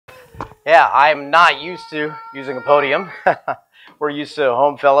Yeah, I'm not used to using a podium. We're used to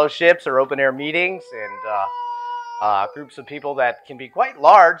home fellowships or open air meetings and groups of people that can be quite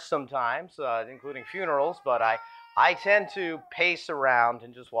large sometimes, including funerals. But I tend to pace around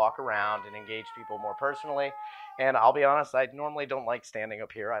and just walk around and engage people more personally. And I'll be honest, I normally don't like standing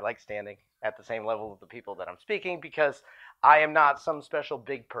up here. I like standing at the same level of the people that I'm speaking because I am not some special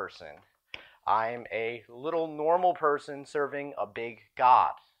big person. I'm a little normal person serving a big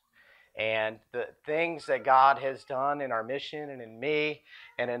God. And the things that God has done in our mission and in me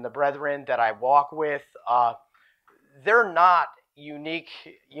and in the brethren that I walk with, they're not unique,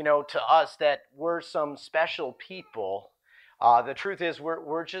 to us that we're some special people. The truth is,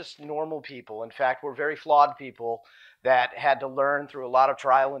 we're just normal people. In fact, we're very flawed people that had to learn through a lot of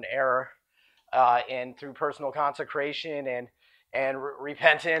trial and error, and through personal consecration and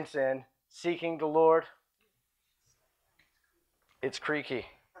repentance and seeking the Lord. It's creaky.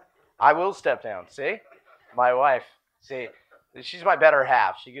 I will step down. See, my wife. See, she's my better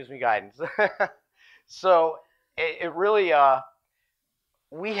half. She gives me guidance. So it really,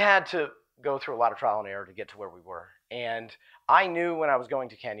 we had to go through a lot of trial and error to get to where we were. And I knew when I was going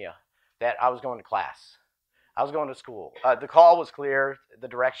to Kenya that I was going to class. I was going to school. The call was clear. The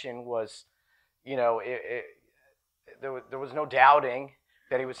direction was, there was no doubting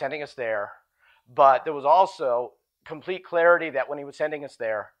that he was sending us there. But there was also complete clarity that when he was sending us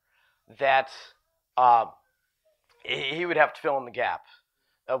there, that uh, he would have to fill in the gap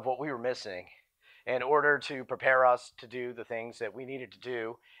of what we were missing in order to prepare us to do the things that we needed to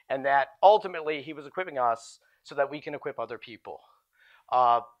do, and that ultimately he was equipping us so that we can equip other people.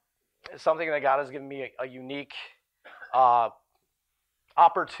 Uh, Something that God has given me a unique uh,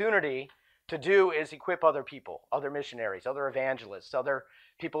 opportunity to do is equip other people, other missionaries, other evangelists, other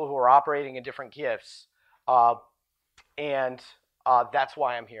people who are operating in different gifts, uh, and that's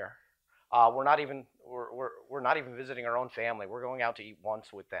why I'm here. We're not even visiting our own family. We're going out to eat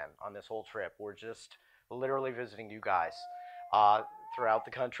once with them on this whole trip. We're just literally visiting you guys uh, throughout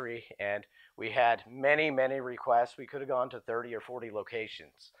the country, and we had many requests. We could have gone to 30 or 40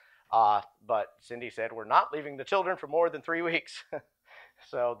 locations, but Cindy said we're not leaving the children for more than 3 weeks.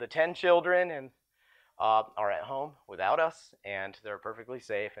 So the 10 children and are at home without us, and they're perfectly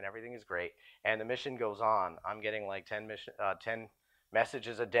safe, and everything is great. And the mission goes on. I'm getting like 10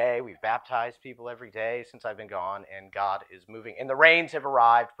 messages a day. We've baptized people every day since I've been gone, and God is moving. And the rains have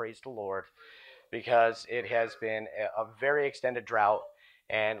arrived, praise the Lord, because it has been a very extended drought,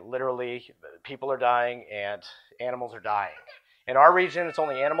 and literally people are dying and animals are dying. In our region, it's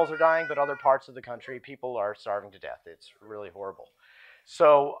only animals are dying, but other parts of the country, people are starving to death. It's really horrible.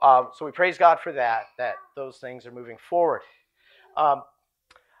 So we praise God for that those things are moving forward. Um,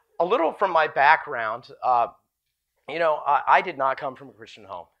 a little from my background, I did not come from a Christian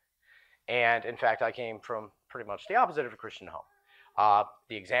home. And in fact, I came from pretty much the opposite of a Christian home.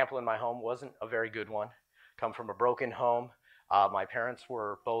 The example in my home wasn't a very good one. Come from a broken home. My parents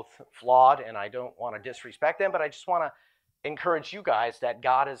were both flawed, and I don't want to disrespect them, but I just want to encourage you guys that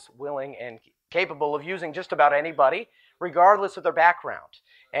God is willing and capable of using just about anybody, regardless of their background.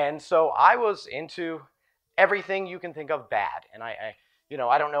 And so I was into everything you can think of bad. And I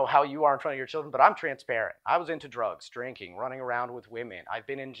don't know how you are in front of your children, but I'm transparent. I was into drugs, drinking, running around with women. I've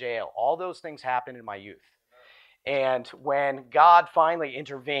been in jail. All those things happened in my youth. And when God finally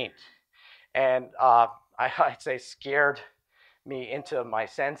intervened and I'd say scared me into my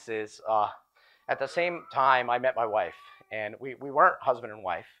senses, at the same time I met my wife. And we weren't husband and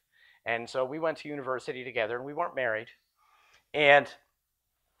wife. And so we went to university together, and we weren't married. And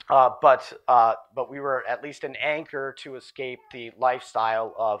but we were at least an anchor to escape the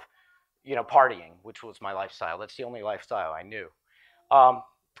lifestyle of partying, which was my lifestyle. That's the only lifestyle I knew. Um,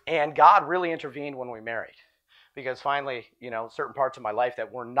 and God really intervened when we married, because finally, certain parts of my life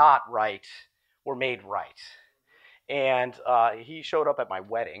that were not right were made right. And he showed up at my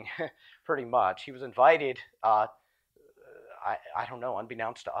wedding, pretty much. He was invited. I don't know,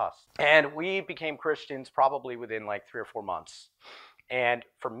 unbeknownst to us. And we became Christians probably within like 3 or 4 months. And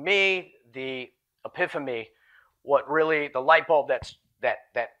for me, the epiphany, what really the light bulb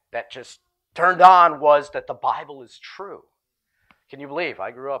that just turned on was that the Bible is true. Can you believe? I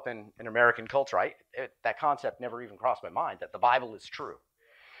grew up in American culture. That concept never even crossed my mind that the Bible is true.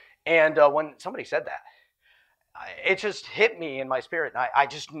 And when somebody said that, it just hit me in my spirit, and I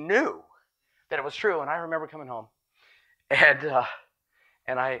just knew that it was true. And I remember coming home, and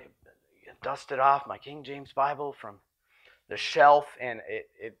I dusted off my King James Bible from the shelf, and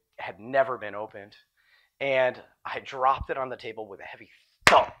it had never been opened. And I dropped it on the table with a heavy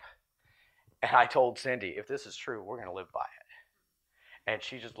thump. And I told Cindy, if this is true, we're going to live by it. And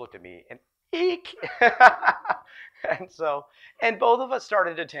she just looked at me and eek. and so, and both of us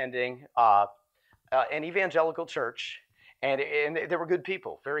started attending an evangelical church, and they were good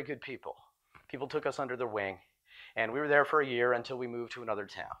people, very good people. People took us under their wing, and we were there for a year until we moved to another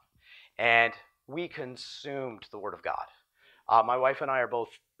town. And we consumed the Word of God. My wife and I are both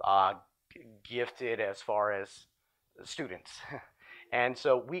gifted as far as students. And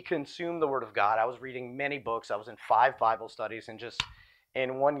so we consumed the Word of God. I was reading many books. I was in 5 Bible studies, and just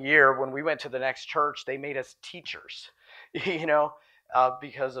in one year, when we went to the next church, they made us teachers, you know,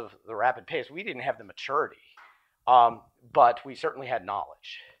 because of the rapid pace. We didn't have the maturity, but we certainly had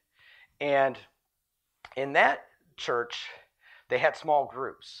knowledge. And in that church, they had small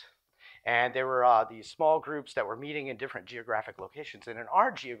groups. And there were these small groups that were meeting in different geographic locations. And in our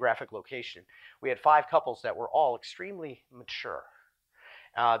geographic location, we had 5 couples that were all extremely mature.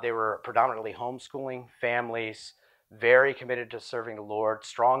 They were predominantly homeschooling families, very committed to serving the Lord,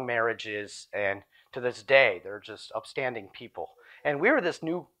 strong marriages, and to this day, they're just upstanding people. And we were this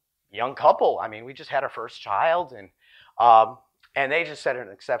new young couple. I mean, we just had our first child, and they just set an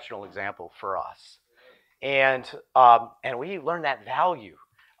exceptional example for us. And we learned that value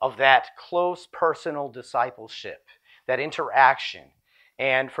of that close personal discipleship, that interaction.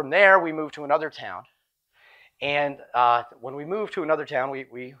 And from there, we moved to another town. And when we moved to another town,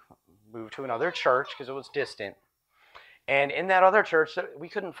 we moved to another church because it was distant. And in that other church, we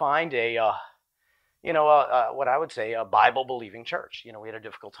couldn't find what I would say a Bible-believing church. We had a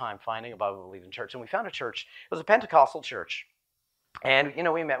difficult time finding a Bible-believing church. And we found a church. It was a Pentecostal church. And,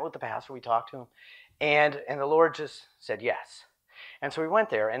 we met with the pastor. We talked to him. And the Lord just said yes. And so we went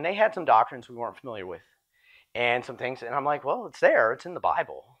there. And they had some doctrines we weren't familiar with. And some things. And I'm like, well, it's there. It's in the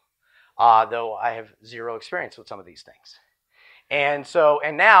Bible. Though I have zero experience with some of these things. And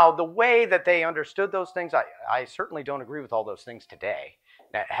now the way that they understood those things, I certainly don't agree with all those things today,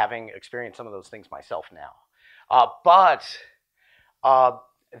 having experienced some of those things myself now. But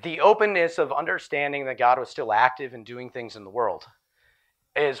the openness of understanding that God was still active and doing things in the world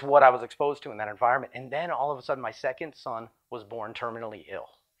is what I was exposed to in that environment. And then all of a sudden, my second son was born terminally ill.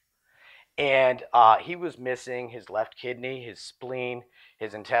 And he was missing his left kidney, his spleen,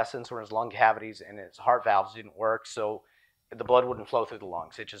 his intestines were in his lung cavities, and his heart valves didn't work, so the blood wouldn't flow through the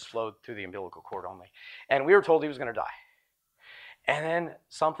lungs. It just flowed through the umbilical cord only. And we were told he was going to die. And then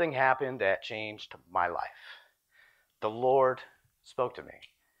something happened that changed my life. The Lord spoke to me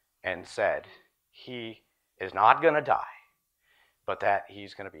and said, he is not going to die, but that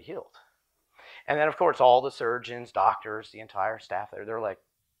he's going to be healed. And then, of course, all the surgeons, doctors, the entire staff there, they're like,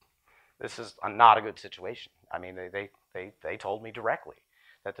 this is not a good situation. I mean, they told me directly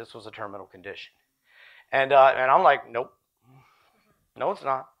that this was a terminal condition. And I'm like, nope. No, it's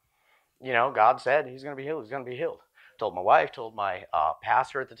not. God said he's going to be healed. He's going to be healed. Told my wife, told my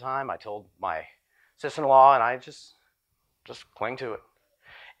pastor at the time. I told my sister-in-law, and I just clung to it.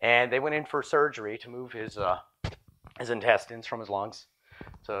 And they went in for surgery to move his intestines from his lungs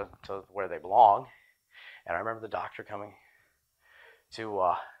to where they belong. And I remember the doctor coming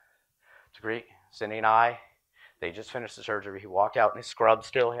to greet Cindy and I. They just finished the surgery. He walked out in his scrubs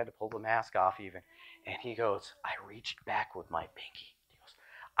still. He had to pull the mask off even. And he goes, I reached back with my pinky. He goes,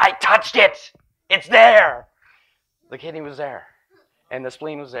 I touched it. It's there. The kidney was there. And the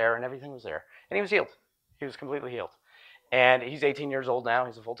spleen was there. And everything was there. And he was healed. He was completely healed. And he's 18 years old now.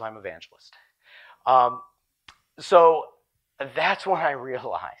 He's a full-time evangelist. So that's when I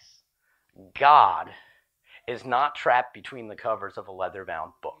realized God is not trapped between the covers of a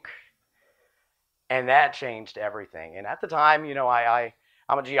leather-bound book. And that changed everything. And at the time,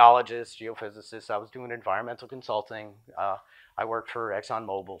 I'm a geologist, geophysicist. I was doing environmental consulting. I worked for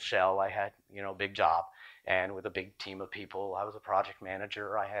ExxonMobil, Shell. I had, a big job. And with a big team of people, I was a project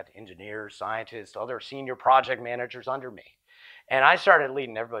manager. I had engineers, scientists, other senior project managers under me. And I started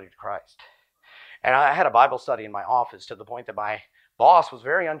leading everybody to Christ. And I had a Bible study in my office to the point that my boss was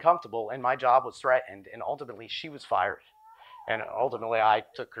very uncomfortable and my job was threatened. And ultimately, she was fired. And ultimately, I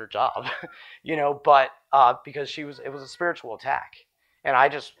took her job, but because it was a spiritual attack. And I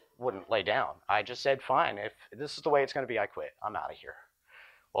just wouldn't lay down. I just said, fine, if this is the way it's going to be, I quit. I'm out of here.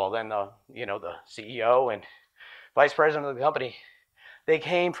 Well, then the CEO and vice president of the company, they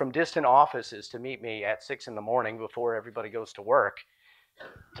came from distant offices to meet me at 6 a.m. before everybody goes to work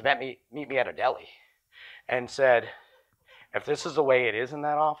to meet me at a deli and said, if this is the way it is in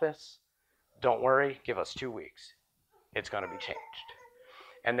that office, don't worry, give us 2 weeks. It's going to be changed.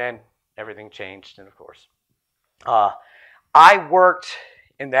 And then everything changed, and of course. I worked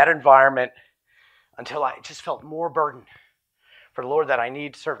in that environment until I just felt more burden for the Lord that I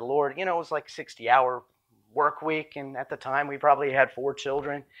need to serve the Lord. It was like 60-hour work week, and at the time we probably had 4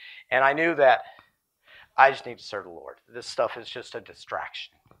 children, and I knew that I just need to serve the Lord. This stuff is just a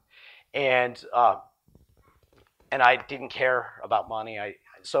distraction, and and I didn't care about money.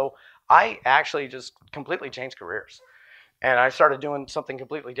 So I actually just completely changed careers, and I started doing something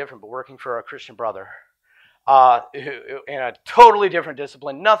completely different, but working for a Christian brother in a totally different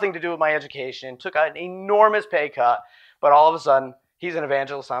discipline, nothing to do with my education. Took an enormous pay cut, but all of a sudden he's an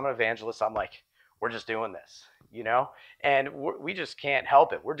evangelist, I'm an evangelist. I'm like, we're just doing this, you know, and we just can't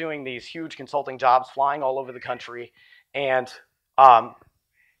help it. We're doing these huge consulting jobs, flying all over the country, and um,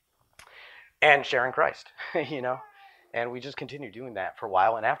 and sharing Christ, you know. And we just continued doing that for a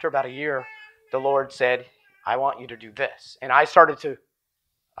while. And after about a year, the Lord said, I want you to do this. And I started to,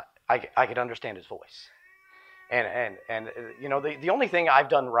 I could understand his voice. And you know, the only thing I've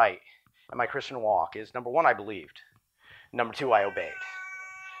done right in my Christian walk is, number one, I believed. Number two, I obeyed.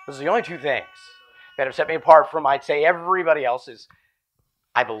 Those are the only two things that have set me apart from, I'd say, everybody else. Is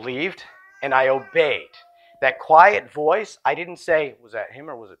I believed and I obeyed. That quiet voice, I didn't say, was that him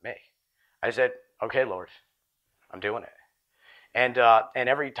or was it me? I said, okay, Lord, I'm doing it. And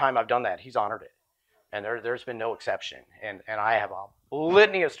every time I've done that, he's honored it. And there's been no exception. And I have a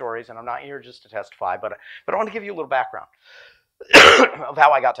litany of stories, and I'm not here just to testify, but I want to give you a little background of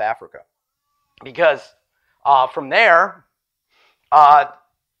how I got to Africa. Because from there, the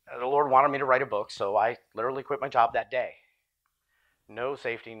Lord wanted me to write a book, so I literally quit my job that day. No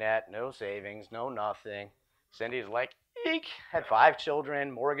safety net, no savings, no nothing. Cindy's like, eek, had 5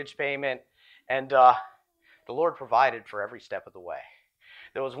 children, mortgage payment, and the Lord provided for every step of the way.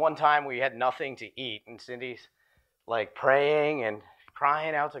 There was one time we had nothing to eat, and Cindy's like praying and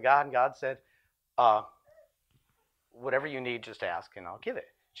crying out to God, and God said, whatever you need, just ask, and I'll give it.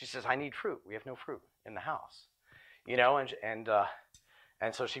 She says, I need fruit. We have no fruit in the house, you know, and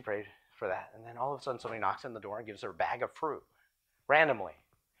so she prayed for that, and then all of a sudden somebody knocks on the door and gives her a bag of fruit, randomly,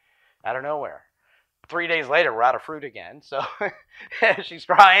 out of nowhere. 3 days later, we're out of fruit again, so she's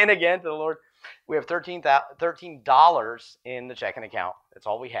crying again to the Lord. We have $13 in the checking account. That's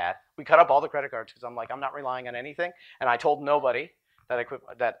all we had. We cut up all the credit cards because I'm like, I'm not relying on anything. And I told nobody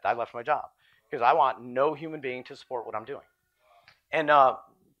that I left my job because I want no human being to support what I'm doing. And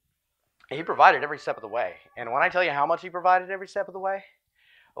he provided every step of the way. And when I tell you how much he provided every step of the way,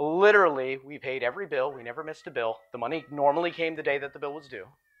 literally, we paid every bill. We never missed a bill. The money normally came the day that the bill was due.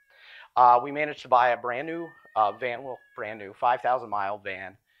 We managed to buy a brand new van, well, brand new, 5,000-mile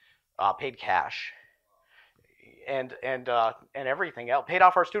van. Paid cash, and everything else. Paid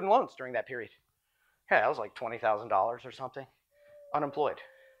off our student loans during that period. Yeah, that was like $20,000 or something. Unemployed,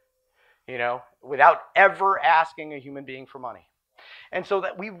 you know, without ever asking a human being for money. And so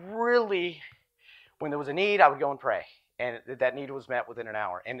that we really, when there was a need, I would go and pray, and that need was met within an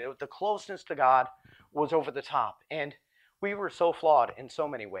hour. And the closeness to God was over the top. And we were so flawed in so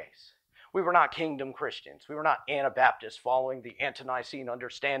many ways. We were not kingdom Christians. We were not Anabaptists following the ante-Nicene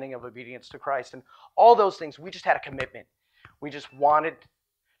understanding of obedience to Christ and all those things. We just had a commitment. We just wanted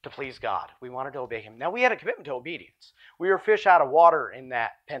to please God. We wanted to obey him. Now, we had a commitment to obedience. We were fish out of water in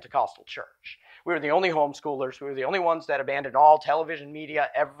that Pentecostal church. We were the only homeschoolers. We were the only ones that abandoned all television, media,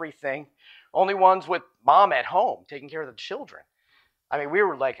 everything. Only ones with mom at home taking care of the children. I mean, we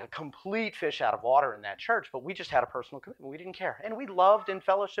were like a complete fish out of water in that church, but we just had a personal commitment. We didn't care. And we loved and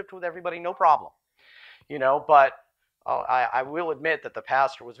fellowshiped with everybody, no problem. You know, but I will admit that the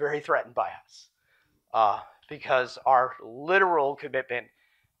pastor was very threatened by us because our literal commitment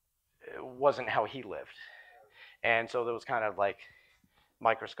wasn't how he lived. And so there was kind of like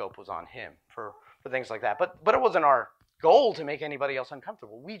microscope was on him for things like that. But it wasn't our goal to make anybody else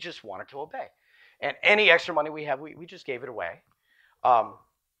uncomfortable. We just wanted to obey. And any extra money we had, we just gave it away.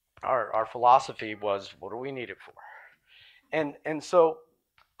 Our philosophy was, what do we need it for? And so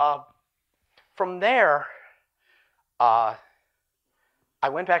from there, I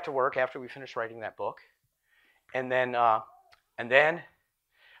went back to work after we finished writing that book, and then,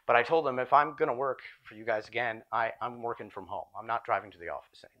 but I told them, if I'm going to work for you guys again, I'm working from home. I'm not driving to the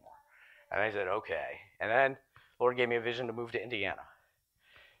office anymore. And I said, okay. And then the Lord gave me a vision to move to Indiana.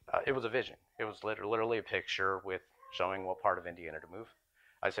 It was a vision. It was literally a picture with showing what part of Indiana to move.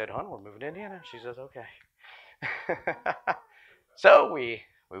 I said, hon, we're moving to Indiana. She says, okay. So we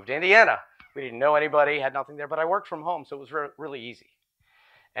moved to Indiana. We didn't know anybody, had nothing there, but I worked from home, so it was really easy.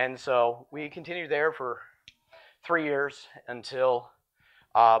 And so we continued there for 3 years until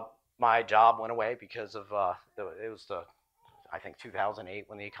my job went away because of, it was I think 2008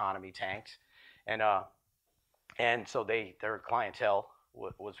 when the economy tanked. And so their clientele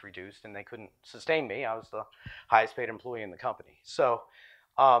was reduced, and they couldn't sustain me. I was the highest paid employee in the company. So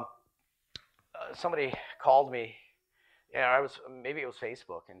somebody called me, and maybe it was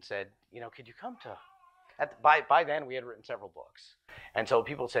Facebook, and said, could you come to? By then we had written several books, and so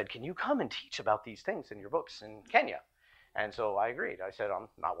people said, can you come and teach about these things in your books in Kenya? And so I agreed. I said, I'm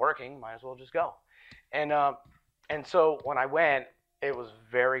not working, might as well just go. And and so when I went, it was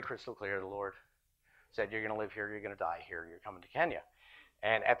very crystal clear. The Lord said, you're going to live here, you're going to die here, you're coming to Kenya.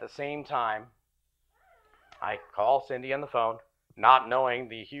 And at the same time, I call Cindy on the phone, not knowing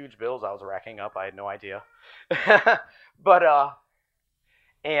the huge bills I was racking up. I had no idea. but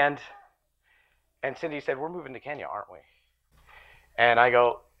and Cindy said, we're moving to Kenya, aren't we? And I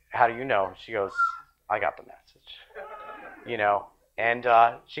go, how do you know? She goes, I got the message. And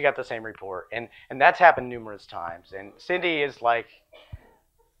she got the same report. And that's happened numerous times. And Cindy is like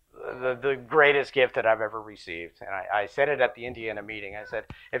the greatest gift that I've ever received. And I said it at the Indiana meeting. I said,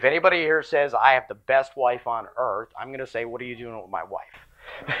 if anybody here says I have the best wife on earth, I'm going to say, what are you doing with my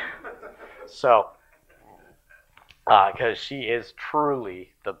wife? So, because she is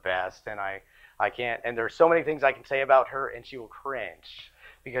truly the best. And I can't, and there's so many things I can say about her, and she will cringe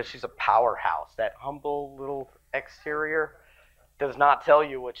because she's a powerhouse. That humble little exterior does not tell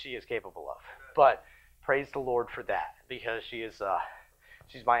you what she is capable of. But praise the Lord for that, because she's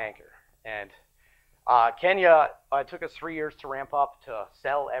my anchor. And Kenya, it took us 3 years to ramp up, to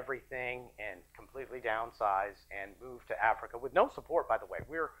sell everything and completely downsize and move to Africa with no support, by the way.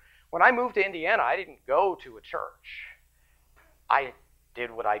 When I moved to Indiana, I didn't go to a church. I did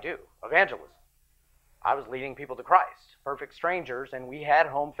what I do, evangelism. I was leading people to Christ, perfect strangers, and we had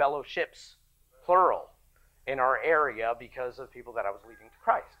home fellowships, plural, in our area because of people that I was leading to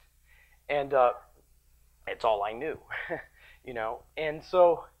Christ. And it's all I knew, And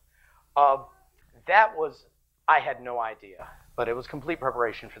so I had no idea, but it was complete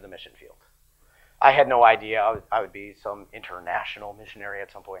preparation for the mission field. I had no idea I would be some international missionary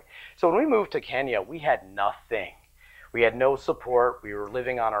at some point. So when we moved to Kenya, we had nothing. We had no support. We were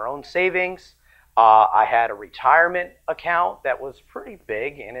living on our own savings. I had a retirement account that was pretty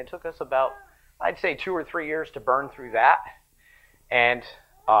big, and it took us about, I'd say, 2 or 3 years to burn through that. And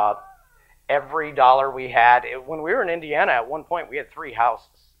every dollar we had, when we were in Indiana, at one point we had 3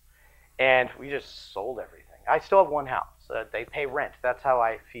 houses, and we just sold everything. I still have 1 house. They pay rent. That's how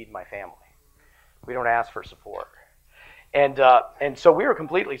I feed my family. We don't ask for support. And so we were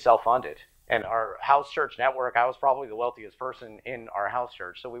completely self-funded. And our house church network, I was probably the wealthiest person in our house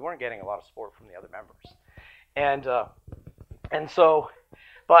church, so we weren't getting a lot of support from the other members. And so,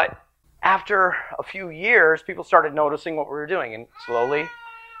 but after a few years, people started noticing what we were doing, and slowly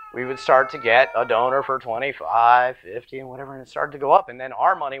we would start to get a donor for 25, 50, and whatever, and it started to go up, and then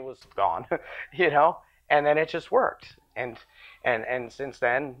our money was gone, and then it just worked. And since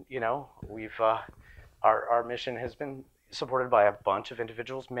then, we've our mission has been supported by a bunch of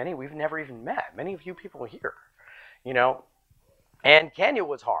individuals, many we've never even met, many of you people here, And Kenya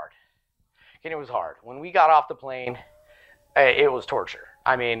was hard. When we got off the plane, it was torture.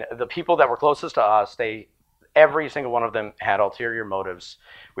 I mean, the people that were closest to us, every single one of them had ulterior motives.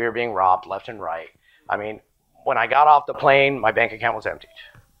 We were being robbed left and right. I mean, when I got off the plane, my bank account was emptied.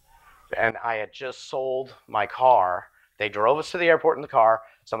 And I had just sold my car. They drove us to the airport in the car.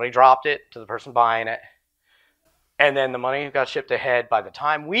 Somebody dropped it to the person buying it. And then the money got shipped ahead. By the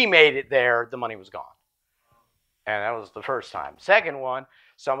time we made it there, the money was gone. And that was the first time. Second one,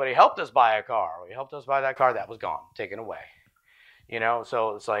 somebody helped us buy a car. We helped us buy that car. That was gone, taken away.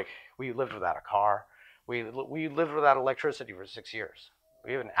 So it's like we lived without a car. We lived without electricity for 6 years.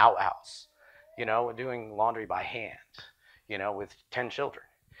 We have an outhouse, doing laundry by hand, with 10 children.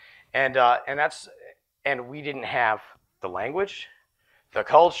 And we didn't have the language, the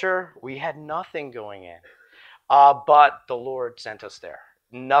culture. We had nothing going in. But the Lord sent us there.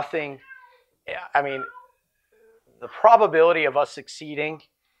 Nothing, I mean, the probability of us succeeding,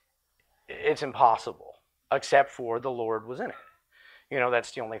 it's impossible, except for the Lord was in it.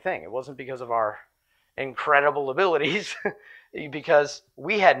 That's the only thing. It wasn't because of our incredible abilities, because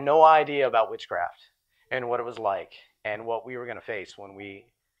we had no idea about witchcraft and what it was like and what we were going to face when we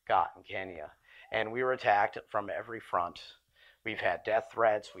got in Kenya. And we were attacked from every front. We've had death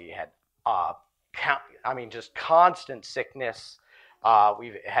threats. We had just constant sickness.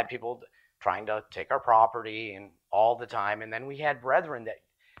 We've had people trying to take our property and all the time. And then we had brethren that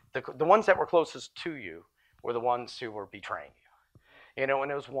the ones that were closest to you were the ones who were betraying you. And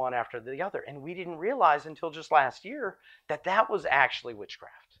it was one after the other. And we didn't realize until just last year that was actually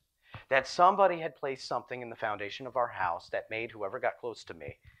witchcraft. That somebody had placed something in the foundation of our house that made whoever got close to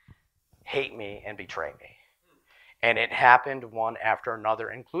me hate me and betray me. And it happened one after another,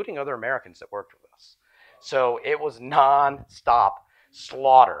 including other Americans that worked with us. So it was non-stop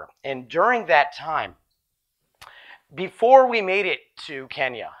slaughter. And during that time, before we made it to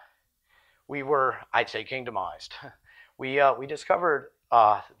Kenya, we were, I'd say, kingdomized. We discovered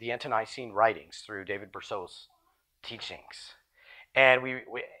the ante-Nicene writings through David Berceau's teachings, and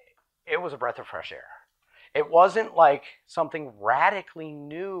it was a breath of fresh air. It wasn't like something radically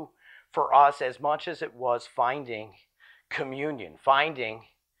new for us as much as it was finding communion, finding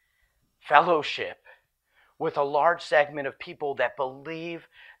fellowship with a large segment of people that believe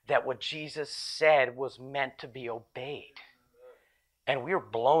that what Jesus said was meant to be obeyed. And we were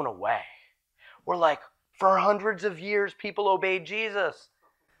blown away. We're like, for hundreds of years, people obeyed Jesus.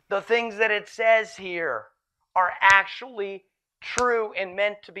 The things that it says here are actually true and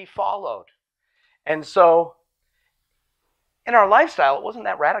meant to be followed. And so, in our lifestyle, it wasn't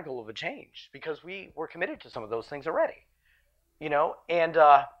that radical of a change because we were committed to some of those things already, and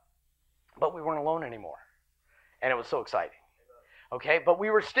but we weren't alone anymore, and it was so exciting. Okay, but we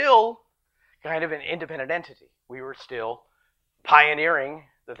were still kind of an independent entity. We were still pioneering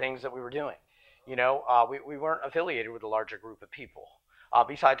the things that we were doing. We weren't affiliated with a larger group of people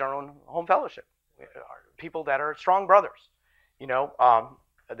besides our own home fellowship. People that are strong brothers.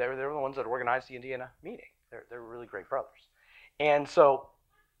 They're the ones that organized the Indiana meeting. They're really great brothers. And so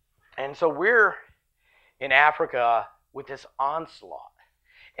we're in Africa with this onslaught,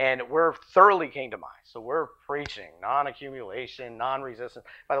 and we're thoroughly kingdomized. So we're preaching non-accumulation, non-resistance.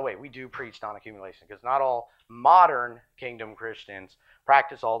 By the way, we do preach non-accumulation because not all modern kingdom Christians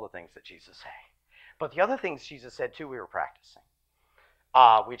practice all the things that Jesus said. But the other things Jesus said too, we were practicing,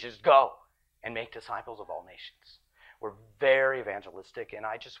 which is go and make disciples of all nations. We're very evangelistic, and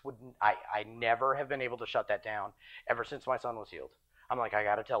I never have been able to shut that down ever since my son was healed. I'm like, I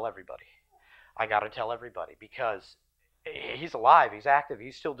got to tell everybody. I got to tell everybody because he's alive, he's active,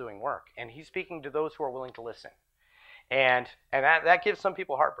 he's still doing work, and he's speaking to those who are willing to listen. And that gives some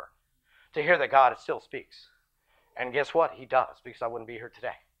people heartburn to hear that God still speaks. And guess what? He does, because I wouldn't be here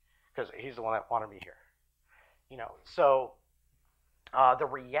today because he's the one that wanted me here. So the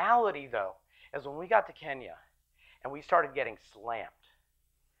reality, though, is when we got to Kenya, and we started getting slammed,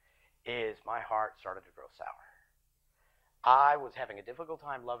 is my heart started to grow sour. I was having a difficult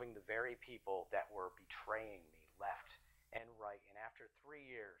time loving the very people that were betraying me left and right. And after 3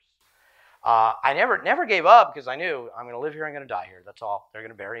 years, I never gave up because I knew I'm going to live here, I'm going to die here. That's all. They're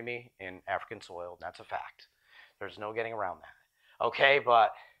going to bury me in African soil. That's a fact. There's no getting around that. Okay,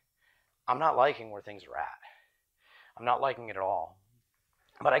 but I'm not liking where things are at. I'm not liking it at all.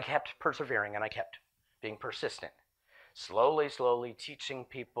 But I kept persevering, and I kept being persistent. Slowly teaching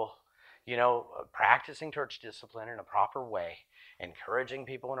people, practicing church discipline in a proper way, encouraging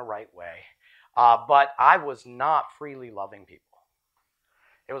people in a right way. But I was not freely loving people.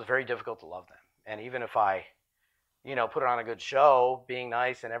 It was very difficult to love them. And even if I, put on a good show, being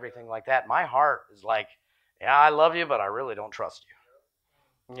nice and everything like that, my heart is like, yeah, I love you, but I really don't trust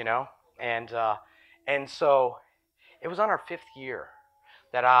you. And so it was on our 5th year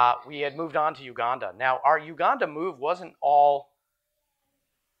that we had moved on to Uganda. Now, our Uganda move wasn't all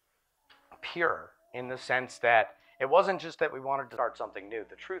pure in the sense that it wasn't just that we wanted to start something new.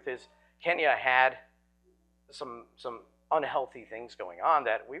 The truth is, Kenya had some unhealthy things going on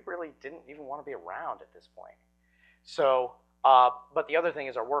that we really didn't even want to be around at this point. So, but the other thing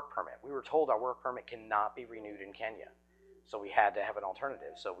is our work permit. We were told our work permit cannot be renewed in Kenya. So we had to have an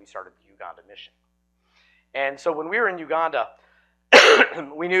alternative. So we started the Uganda mission. And so when we were in Uganda,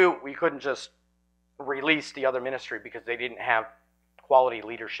 we knew we couldn't just release the other ministry because they didn't have quality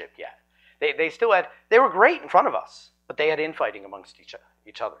leadership yet. They were great in front of us, but they had infighting amongst each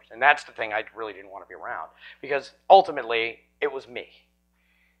other. And that's the thing I really didn't want to be around because ultimately it was me.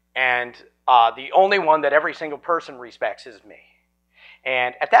 And the only one that every single person respects is me.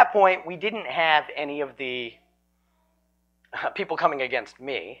 And at that point, we didn't have any of the people coming against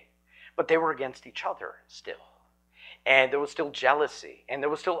me, but they were against each other still. And there was still jealousy, and there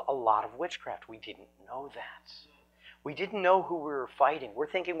was still a lot of witchcraft. We didn't know that. We didn't know who we were fighting.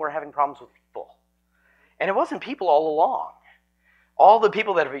 We're thinking we're having problems with people. And it wasn't people all along. All the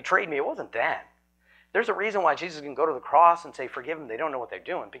people that have betrayed me, it wasn't them. There's a reason why Jesus can go to the cross and say, forgive them, they don't know what they're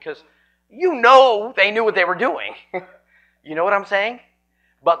doing. Because they knew what they were doing. You know what I'm saying?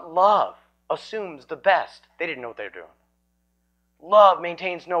 But love assumes the best. They didn't know what they were doing. Love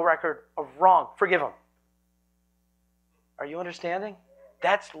maintains no record of wrong. Forgive them. Are you understanding?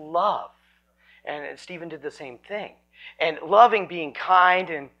 That's love. And Stephen did the same thing. And loving, being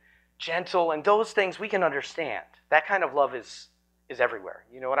kind and gentle and those things we can understand. That kind of love is everywhere.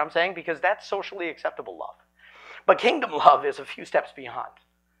 You know what I'm saying? Because that's socially acceptable love. But kingdom love is a few steps beyond.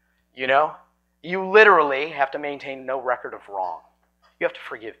 You literally have to maintain no record of wrong. You have to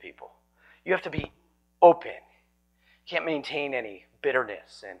forgive people. You have to be open. You can't maintain any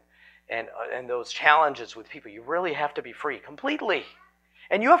bitterness and those challenges with people. You really have to be free completely.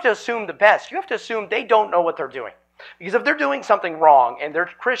 And you have to assume the best. You have to assume they don't know what they're doing. Because if they're doing something wrong and they're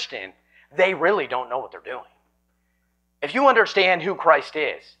Christian, they really don't know what they're doing. If you understand who Christ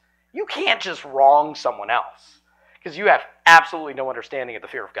is, you can't just wrong someone else. Because you have absolutely no understanding of the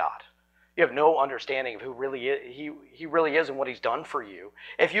fear of God. You have no understanding of who really is, he really is and what he's done for you.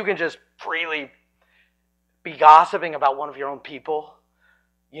 If you can just freely be gossiping about one of your own people,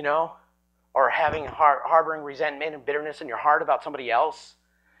 or harboring resentment and bitterness in your heart about somebody else,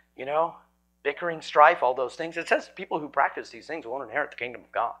 bickering, strife, all those things. It says people who practice these things won't inherit the kingdom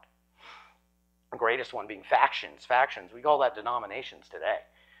of God. The greatest one being factions. Factions, we call that denominations today.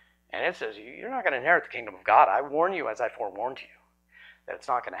 And it says, you're not going to inherit the kingdom of God. I warn you as I forewarned you that it's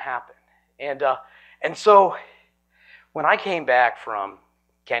not going to happen. And so when I came back from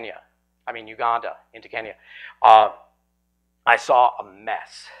Uganda into Kenya, I saw a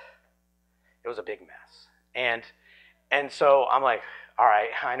mess. It was a big mess. And so I'm like, all right,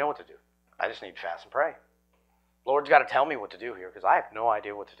 I know what to do. I just need to fast and pray. Lord's got to tell me what to do here because I have no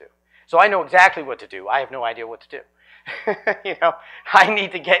idea what to do. So I know exactly what to do. I have no idea what to do. I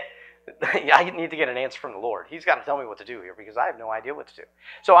need to get an answer from the Lord. He's got to tell me what to do here because I have no idea what to do.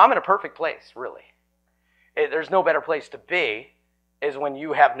 So I'm in a perfect place, really. There's no better place to be is when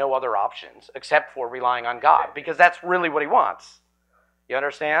you have no other options except for relying on God because that's really what he wants. You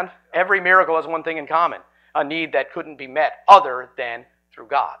understand? Every miracle has one thing in common, a need that couldn't be met other than through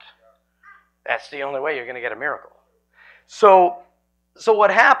God. That's the only way you're going to get a miracle. So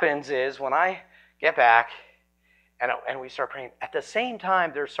what happens is when I get back and we start praying, at the same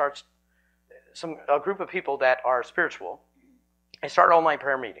time there starts a group of people that are spiritual. They start all-night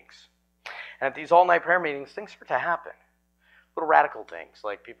prayer meetings. And at these all-night prayer meetings, things start to happen. Little radical things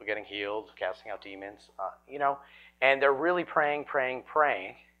like people getting healed, casting out demons, and they're really praying.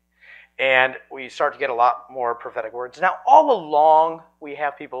 And we start to get a lot more prophetic words. Now, all along, we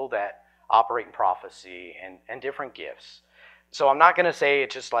have people that operate in prophecy and different gifts. So I'm not going to say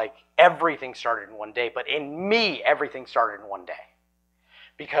it's just like everything started in one day, but in me, everything started in one day.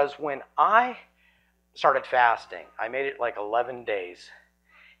 Because when I started fasting, I made it like 11 days.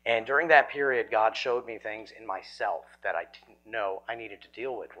 And during that period, God showed me things in myself that I didn't know I needed to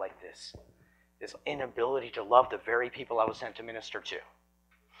deal with, like this inability to love the very people I was sent to minister to.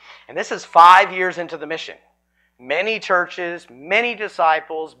 And this is 5 years into the mission. Many churches, many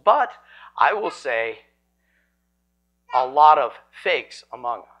disciples, but I will say a lot of fakes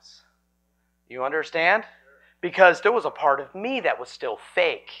among us. You understand? Because there was a part of me that was still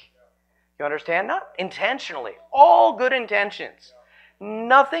fake. You understand? Not intentionally. All good intentions.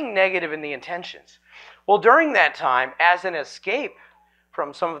 Nothing negative in the intentions. Well, during that time, as an escape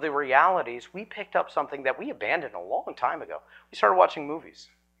from some of the realities, we picked up something that we abandoned a long time ago. We started watching movies.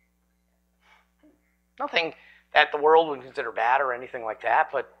 Nothing that the world would consider bad or anything like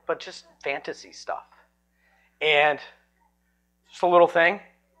that, but just fantasy stuff. And just a little thing.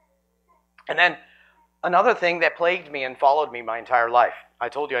 And then another thing that plagued me and followed me my entire life. I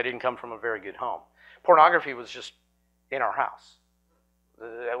told you I didn't come from a very good home. Pornography was just in our house.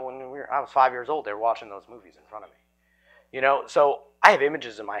 I was 5 years old, they were watching those movies in front of me. So I have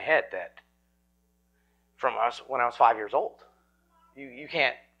images in my head that from when I was 5 years old. You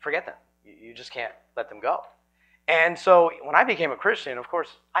can't forget them. You just can't let them go. And so when I became a Christian, of course,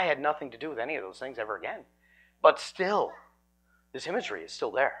 I had nothing to do with any of those things ever again. But still, this imagery is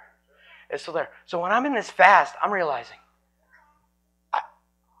still there. It's still there. So when I'm in this fast, I'm realizing,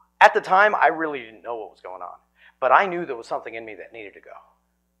 at the time, I really didn't know what was going on. But I knew there was something in me that needed to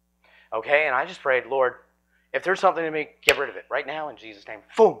go. Okay? And I just prayed, Lord, if there's something in me, get rid of it right now in Jesus' name.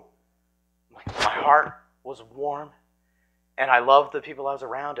 Boom! My heart was warm. And I loved the people I was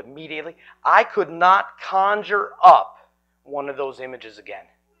around immediately. I could not conjure up one of those images again.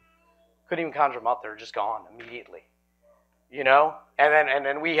 Couldn't even conjure them up. They were just gone immediately. And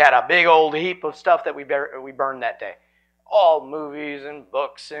then we had a big old heap of stuff that we burned that day. All movies and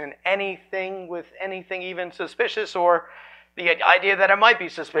books and anything with anything even suspicious or the idea that it might be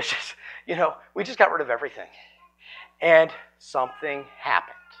suspicious. We just got rid of everything. And something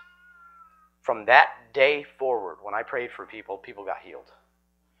happened. From that day forward, when I prayed for people, people got healed.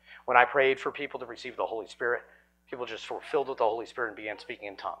 When I prayed for people to receive the Holy Spirit, people just were filled with the Holy Spirit and began speaking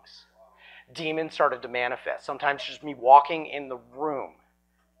in tongues. Demons started to manifest. Sometimes just me walking in the room,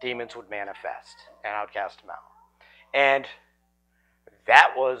 demons would manifest, and I would cast them out. And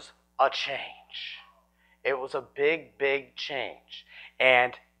that was a change. It was a big, big change.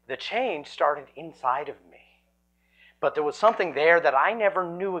 And the change started inside of me. But there was something there that I never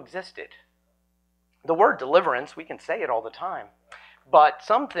knew existed. The word deliverance, we can say it all the time. But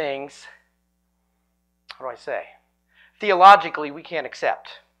some things, how do I say, theologically we can't accept.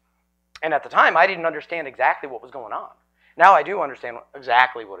 And at the time, I didn't understand exactly what was going on. Now I do understand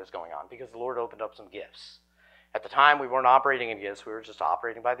exactly what is going on because the Lord opened up some gifts. At the time, we weren't operating in gifts. We were just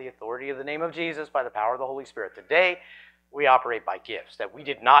operating by the authority of the name of Jesus, by the power of the Holy Spirit. Today, we operate by gifts that we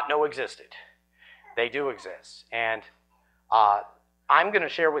did not know existed. They do exist. And I'm going to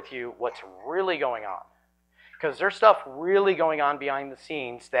share with you what's really going on. Because there's stuff really going on behind the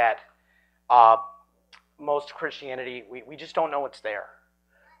scenes that most Christianity, we just don't know it's there.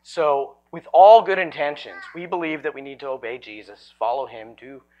 So with all good intentions, we believe that we need to obey Jesus, follow him,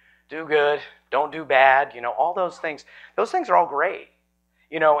 do good, don't do bad, all those things. Those things are all great,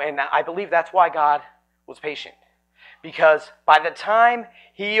 and I believe that's why God was patient. Because by the time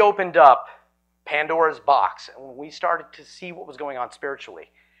he opened up Pandora's box, and when we started to see what was going on spiritually,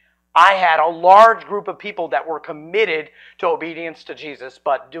 I had a large group of people that were committed to obedience to Jesus,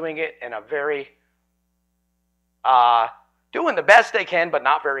 but doing it in a very, doing the best they can, but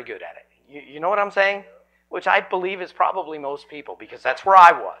not very good at it. You know what I'm saying? Which I believe is probably most people, because that's where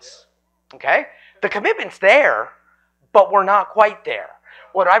I was. Okay? The commitment's there, but we're not quite there.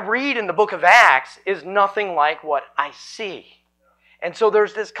 What I read in the book of Acts is nothing like what I see. And so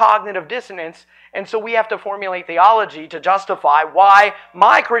there's this cognitive dissonance, and so we have to formulate theology to justify why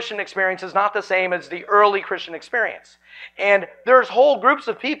my Christian experience is not the same as the early Christian experience. And there's whole groups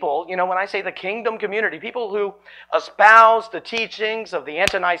of people, when I say the kingdom community, people who espouse the teachings of the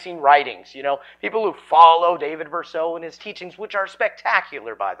ante-Nicene writings, people who follow David Verseau and his teachings, which are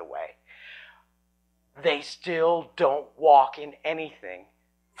spectacular, by the way. They still don't walk in anything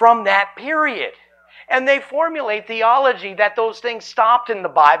from that period. And they formulate theology that those things stopped in the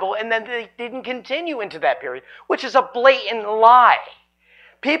Bible and then they didn't continue into that period, which is a blatant lie.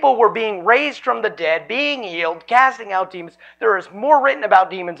 People were being raised from the dead, being healed, casting out demons. There is more written about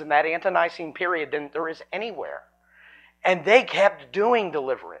demons in that ante-Nicene period than there is anywhere. And they kept doing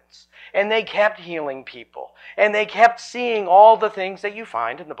deliverance. And they kept healing people. And they kept seeing all the things that you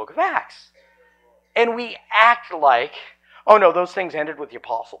find in the book of Acts. And we act like, oh no, those things ended with the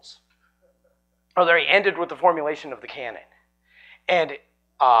apostles. Or they ended with the formulation of the canon. And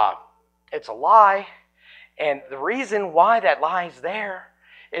it's a lie. And the reason why that lie is there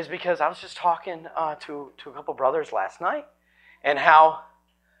is because I was just talking to a couple brothers last night, and how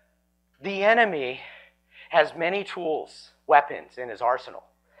the enemy has many tools, weapons in his arsenal.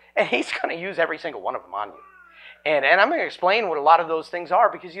 And he's going to use every single one of them on you. And I'm going to explain what a lot of those things are,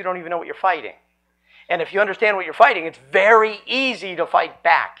 because you don't even know what you're fighting. And if you understand what you're fighting, it's very easy to fight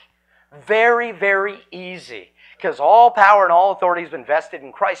back. Very, very easy. Because all power and all authority has been vested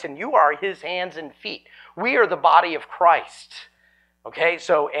in Christ, and you are his hands and feet. We are the body of Christ. Okay,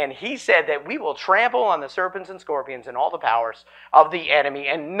 and he said that we will trample on the serpents and scorpions and all the powers of the enemy,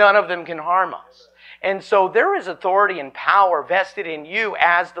 and none of them can harm us. And so there is authority and power vested in you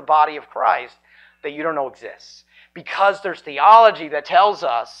as the body of Christ that you don't know exists. Because there's theology that tells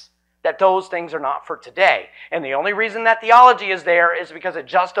us that those things are not for today. And the only reason that theology is there is because it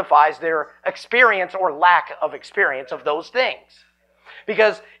justifies their experience or lack of experience of those things.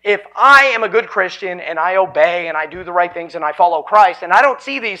 Because if I am a good Christian and I obey and I do the right things and I follow Christ and I don't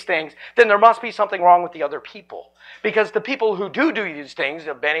see these things, then there must be something wrong with the other people. Because the people who do these things,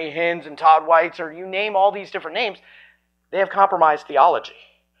 Benny Hinn's and Todd White's, or you name all these different names, they have compromised theology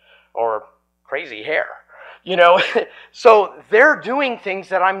or crazy hair. So they're doing things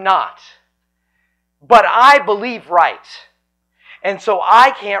that I'm not. But I believe right. And so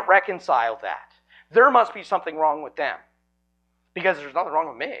I can't reconcile that. There must be something wrong with them. Because there's nothing wrong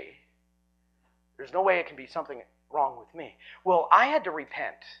with me. There's no way it can be something wrong with me. Well, I had to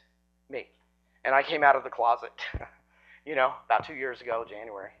repent. Me. And I came out of the closet. About 2 years ago,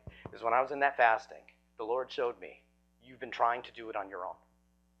 January, is when I was in that fasting. The Lord showed me, you've been trying to do it on your own.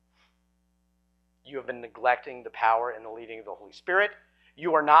 You have been neglecting the power and the leading of the Holy Spirit.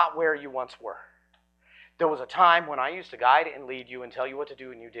 You are not where you once were. There was a time when I used to guide and lead you and tell you what to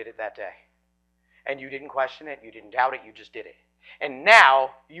do, and you did it that day. And you didn't question it, you didn't doubt it, you just did it. And now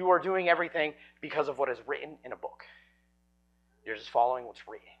you are doing everything because of what is written in a book. You're just following what's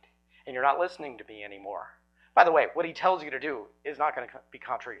written. And you're not listening to me anymore. By the way, what he tells you to do is not going to be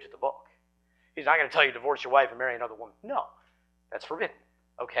contrary to the book. He's not going to tell you to divorce your wife and marry another woman. No, that's forbidden.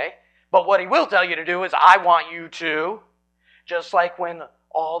 Okay? But what he will tell you to do is, I want you to, just like when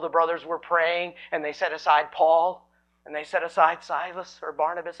all the brothers were praying and they set aside Paul and they set aside Silas or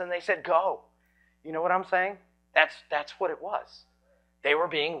Barnabas and they said, go. You know what I'm saying? That's what it was. They were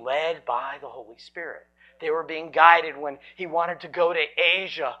being led by the Holy Spirit. They were being guided when he wanted to go to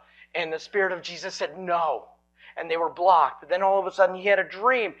Asia, and the Spirit of Jesus said no, and they were blocked. But then all of a sudden he had a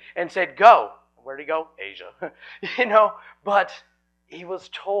dream and said, go. Where'd he go? Asia. But he was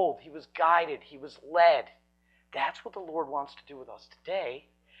told, he was guided, he was led. That's what the Lord wants to do with us today,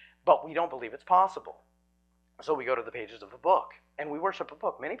 but we don't believe it's possible. So we go to the pages of a book, and we worship a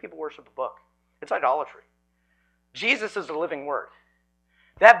book. Many people worship a book. It's idolatry. Jesus is the living Word.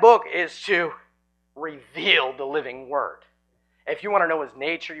 That book is to reveal the living Word. If you want to know his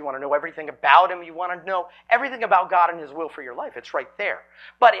nature, you want to know everything about him, you want to know everything about God and his will for your life, it's right there.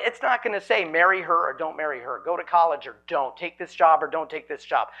 But it's not going to say marry her or don't marry her, go to college or don't, take this job or don't take this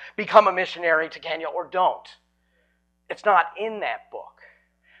job, become a missionary to Kenya or don't. It's not in that book.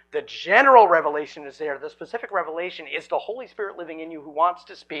 The general revelation is there. The specific revelation is the Holy Spirit living in you who wants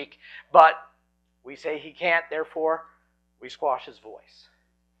to speak, but we say he can't, therefore we squash his voice.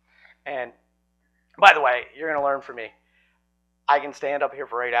 And by the way, you're going to learn from me. I can stand up here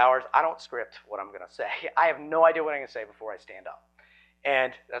for 8 hours. I don't script what I'm going to say. I have no idea what I'm going to say before I stand up.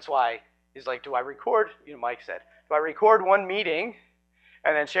 And that's why he's like, do I record? Mike said, do I record one meeting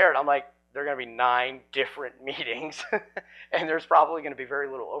and then share it? I'm like, there are going to be 9 different meetings, and there's probably going to be very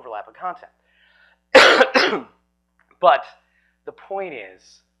little overlap of content. But the point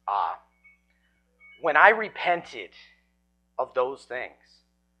is, when I repented of those things,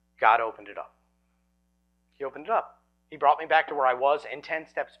 God opened it up. He opened it up. He brought me back to where I was and 10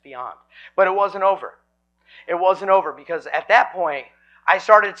 steps beyond. But it wasn't over. It wasn't over because at that point, I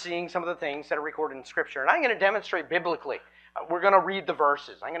started seeing some of the things that are recorded in Scripture. And I'm going to demonstrate biblically. We're going to read the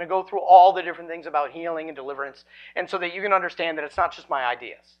verses. I'm going to go through all the different things about healing and deliverance, and so that you can understand that it's not just my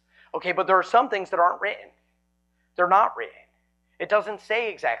ideas. Okay, but there are some things that aren't written. They're not written. It doesn't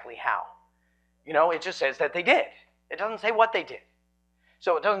say exactly how. It just says that they did. It doesn't say what they did.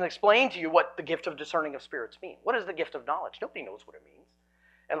 So it doesn't explain to you what the gift of discerning of spirits means. What is the gift of knowledge? Nobody knows what it means.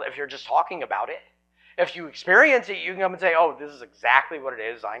 And if you're just talking about it, if you experience it, you can come and say, oh, this is exactly what it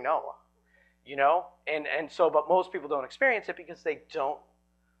is, I know. But most people don't experience it because they don't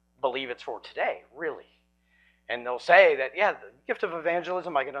believe it's for today, really. And they'll say that, yeah, the gift of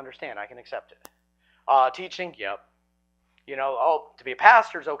evangelism, I can understand, I can accept it. Teaching, yep. To be a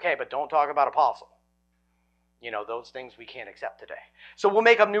pastor is okay, but don't talk about apostle. Those things we can't accept today. So we'll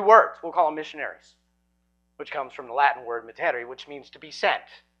make up new words. We'll call them missionaries, which comes from the Latin word mittere, which means to be sent,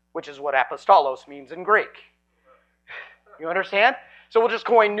 which is what apostolos means in Greek. You understand? So we'll just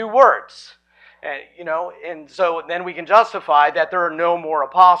coin new words. And so then we can justify that there are no more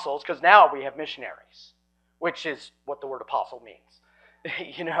apostles because now we have missionaries, which is what the word apostle means.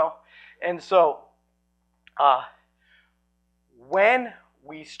 And so when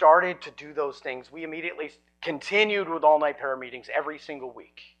we started to do those things, we immediately continued with all-night prayer meetings every single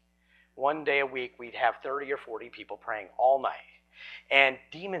week. One day a week, we'd have 30 or 40 people praying all night. And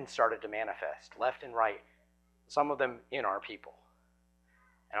demons started to manifest left and right, some of them in our people.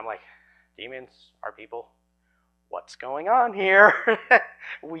 And I'm like, demons, our people, what's going on here?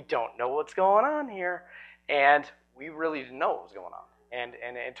 We don't know what's going on here. And we really didn't know what was going on.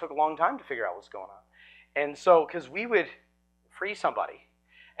 And it took a long time to figure out what's going on. And so, because we would free somebody,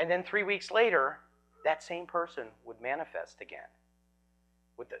 and then 3 weeks later, that same person would manifest again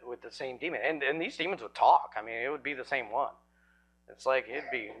with the same demon. And these demons would talk. I mean, it would be the same one. It's like it'd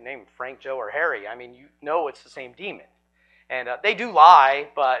be named Frank, Joe, or Harry. I mean, it's the same demon. And they do lie,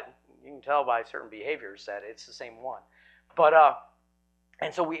 but you can tell by certain behaviors that it's the same one. But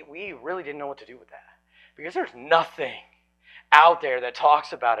and so we really didn't know what to do with that. Because there's nothing out there that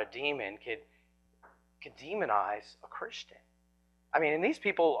talks about a demon could demonize a Christian. I mean, and these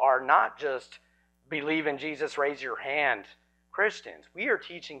people are not just believe in Jesus, raise your hand Christians. We are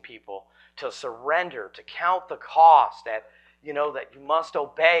teaching people to surrender, to count the cost, that you must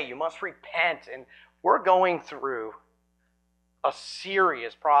obey, you must repent. And we're going through a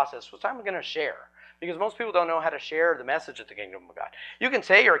serious process, which I'm going to share. Because most people don't know how to share the message of the kingdom of God. You can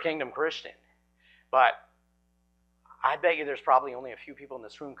say you're a kingdom Christian, but I bet you there's probably only a few people in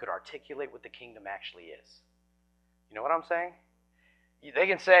this room could articulate what the kingdom actually is. You know what I'm saying? They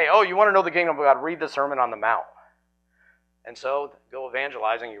can say, oh, you want to know the kingdom of God, read the Sermon on the Mount. And so go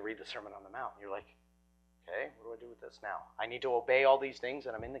evangelizing, you read the Sermon on the Mount. You're like, okay, what do I do with this now? I need to obey all these things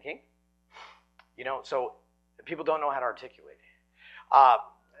and I'm in the kingdom? So people don't know how to articulate it.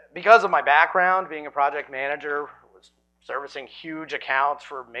 Because of my background, being a project manager, was servicing huge accounts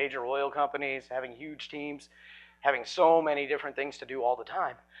for major oil companies, having huge teams, having so many different things to do all the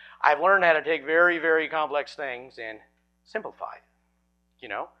time, I've learned how to take very, very complex things and simplify them.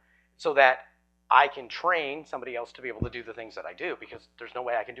 So that I can train somebody else to be able to do the things that I do, because there's no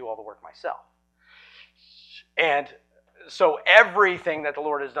way I can do all the work myself. And so everything that the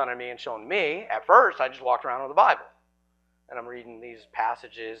Lord has done in me and shown me, at first, I just walked around with the Bible. And I'm reading these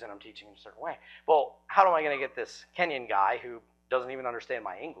passages and I'm teaching in a certain way. Well, how am I going to get this Kenyan guy who doesn't even understand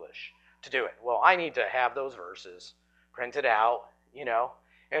my English to do it? Well, I need to have those verses printed out,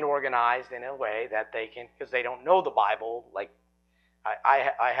 and organized in a way that they can, because they don't know the Bible. Like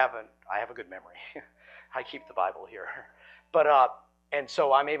I have a good memory. I keep the Bible here, but and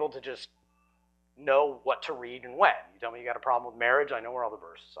so I'm able to just know what to read and when. You tell me you got a problem with marriage, I know where all the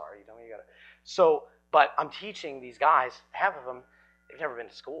verses are. You tell me you got to. So, but I'm teaching these guys. Half of them, they've never been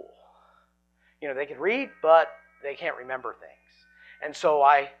to school. They can read, but they can't remember things. And so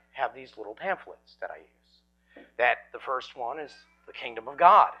I have these little pamphlets that I use. That the first one is the kingdom of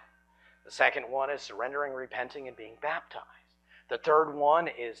God. The second one is surrendering, repenting, and being baptized. The third one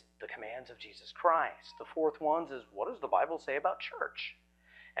is the commands of Jesus Christ. The fourth one is, what does the Bible say about church?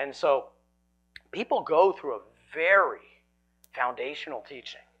 And so people go through a very foundational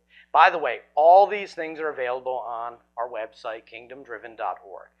teaching. By the way, all these things are available on our website,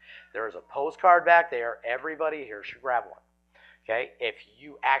 kingdomdriven.org. There is a postcard back there. Everybody here should grab one. Okay? If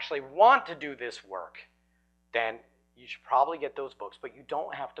you actually want to do this work, then you should probably get those books, but you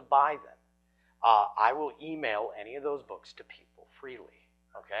don't have to buy them. I will email any of those books to people freely.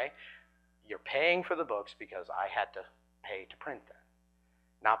 Okay? You're paying for the books because I had to pay to print them,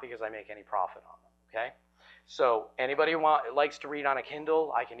 not because I make any profit on them. Okay? So anybody who likes to read on a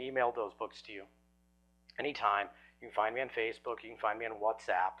Kindle, I can email those books to you anytime. You can find me on Facebook. You can find me on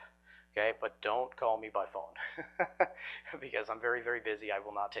WhatsApp. Okay? But don't call me by phone because I'm very, very busy. I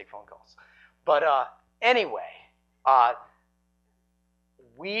will not take phone calls. But anyway,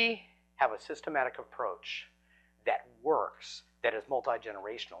 we have a systematic approach that works, that is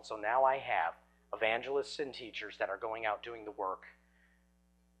multi-generational. So now I have evangelists and teachers that are going out doing the work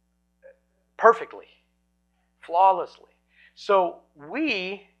perfectly, flawlessly. So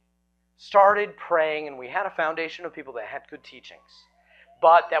we started praying, and we had a foundation of people that had good teachings,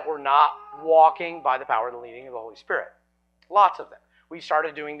 but that were not walking by the power and the leading of the Holy Spirit. Lots of them. We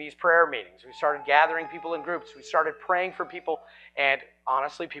started doing these prayer meetings. We started gathering people in groups. We started praying for people, and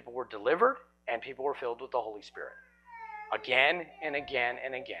honestly, people were delivered, and people were filled with the Holy Spirit. Again and again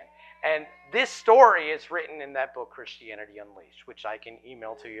and again. And this story is written in that book, Christianity Unleashed, which I can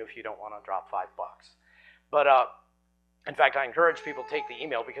email to you if you don't want to drop $5. But in fact, I encourage people to take the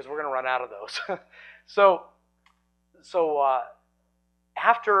email because we're going to run out of those. So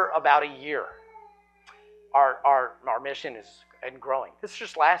after about a year, our mission is growing. This is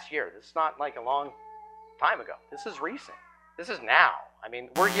just last year. This is not like a long time ago. This is recent. This is now. I mean,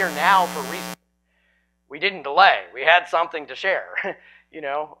 we're here now for a reason. We didn't delay. We had something to share,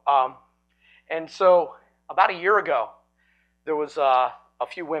 And so about a year ago, there was a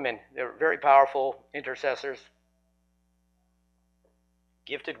few women. They were very powerful intercessors,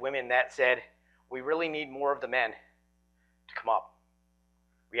 gifted women that said, we really need more of the men to come up.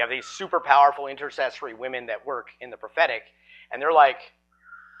 We have these super powerful intercessory women that work in the prophetic, and they're like,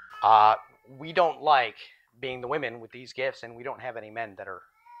 we don't like being the women with these gifts, and we don't have any men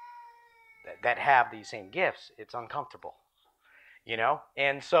that have these same gifts. It's uncomfortable,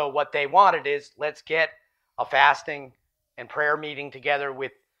 And so what they wanted is, let's get a fasting and prayer meeting together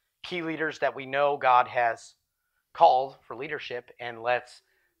with key leaders that we know God has called for leadership, and let's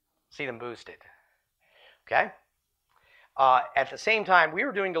see them boosted. Okay? At the same time, we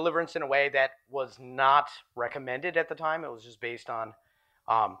were doing deliverance in a way that was not recommended at the time. It was just based on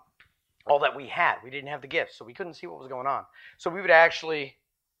all that we had. We didn't have the gifts, so we couldn't see what was going on. So we would actually,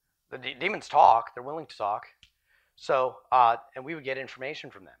 the demons talk. They're willing to talk. So, and we would get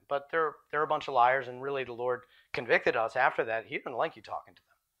information from them. But they're a bunch of liars, and really the Lord convicted us after that. He didn't like you talking to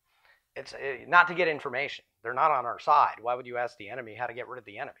them. It's not to get information. They're not on our side. Why would you ask the enemy how to get rid of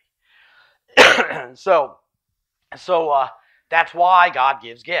the enemy? So that's why God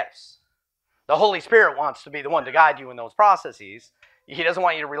gives gifts. The Holy Spirit wants to be the one to guide you in those processes. He doesn't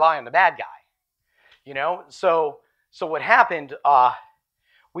want you to rely on the bad guy. So what happened,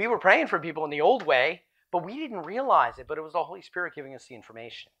 we were praying for people in the old way, but we didn't realize it, but it was the Holy Spirit giving us the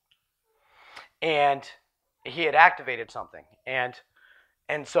information. And he had activated something. And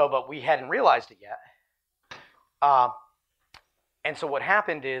so, but we hadn't realized it yet. And so what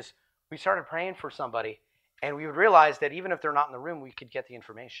happened is we started praying for somebody, and we would realize that even if they're not in the room, we could get the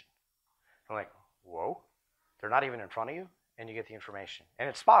information. I'm like, whoa, they're not even in front of you, and you get the information. And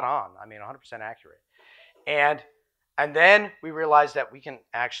it's spot on. I mean, 100% accurate. And then we realized that we can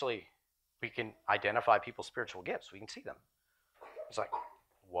identify people's spiritual gifts. We can see them. It's like,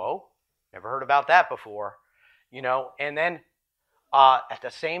 whoa, never heard about that before. And then at the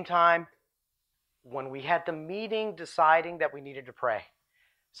same time, when we had the meeting deciding that we needed to pray,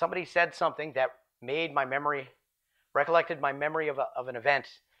 somebody said something that made my memory, recollected my memory of an event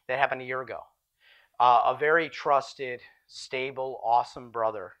that happened a year ago. A very trusted, stable, awesome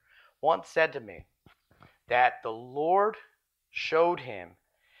brother once said to me that the Lord showed him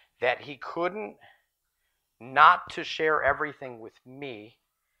that he couldn't not to share everything with me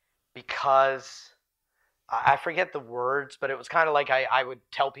because I forget the words, but it was kind of like I would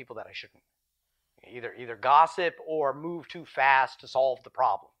tell people that I shouldn't. Either gossip or move too fast to solve the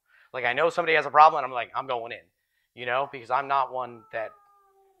problem. Like I know somebody has a problem and I'm like, I'm going in, because I'm not one that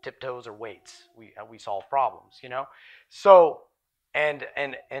tiptoes or waits. We solve problems. So one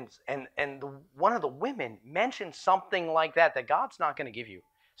of the women mentioned something like that God's not going to give you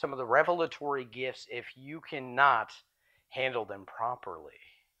some of the revelatory gifts if you cannot handle them properly.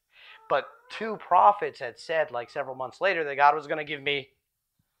 But two prophets had said, like several months later, that God was going to give me,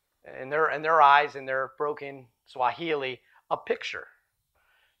 in their eyes, in their broken Swahili, a picture.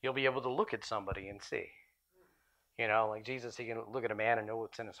 You'll be able to look at somebody and see. Like Jesus, he can look at a man and know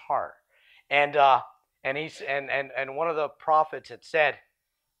what's in his heart. And one of the prophets had said,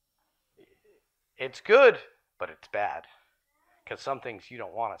 it's good, but it's bad. Because some things you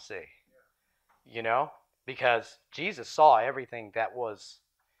don't want to see. Because Jesus saw everything that was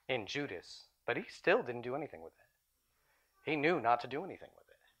in Judas, but he still didn't do anything with it. He knew not to do anything with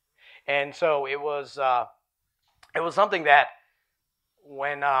it. And so it was something that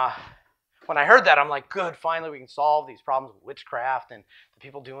when I heard that, I'm like, good, finally we can solve these problems with witchcraft and the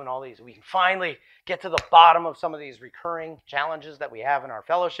people doing all these. We can finally get to the bottom of some of these recurring challenges that we have in our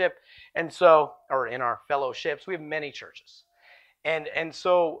fellowship. And so, or in our fellowships, we have many churches. And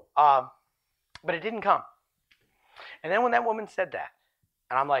so, but it didn't come. And then when that woman said that,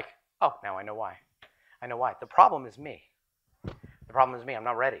 and I'm like, oh, now I know why. I know why. The problem is me. The problem is me. I'm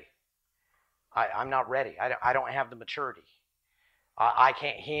not ready. I'm not ready. I don't have the maturity. I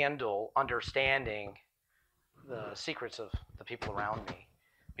can't handle understanding the secrets of the people around me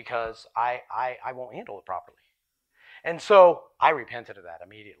because I won't handle it properly. And so I repented of that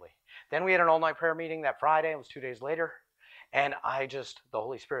immediately. Then we had an all-night prayer meeting that Friday. It was 2 days later. And the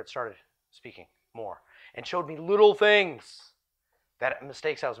Holy Spirit started speaking more and showed me little things, that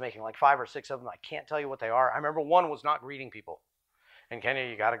mistakes I was making, like 5 or 6 of them. I can't tell you what they are. I remember one was not greeting people. In Kenya,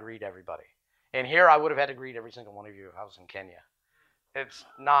 you got to greet everybody. And here, I would have had to greet every single one of you if I was in Kenya. It's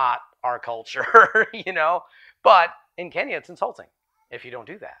not our culture, But in Kenya, it's insulting if you don't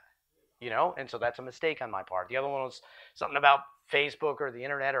do that, And so that's a mistake on my part. The other one was something about Facebook or the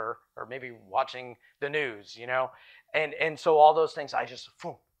internet or maybe watching the news, And so all those things, I just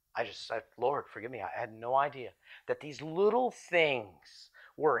said, Lord, forgive me. I had no idea that these little things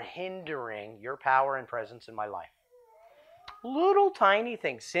were hindering your power and presence in my life. Little tiny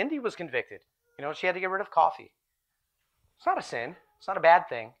things. Cindy was convicted. She had to get rid of coffee. It's not a sin. It's not a bad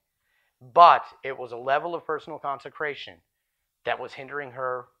thing. But it was a level of personal consecration that was hindering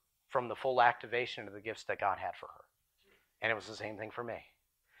her from the full activation of the gifts that God had for her. And it was the same thing for me.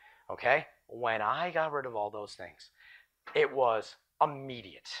 Okay? When I got rid of all those things, it was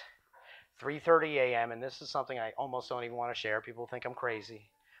immediate. 3:30 a.m., and this is something I almost don't even want to share. People think I'm crazy.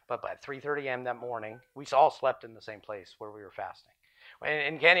 But by 3:30 a.m. that morning, we all slept in the same place where we were fasting.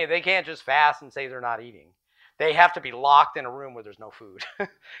 In Kenya, they can't just fast and say they're not eating. They have to be locked in a room where there's no food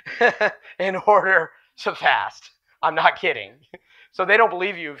in order to fast. I'm not kidding. So they don't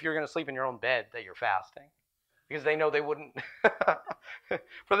believe you if you're going to sleep in your own bed that you're fasting. Because they know they wouldn't.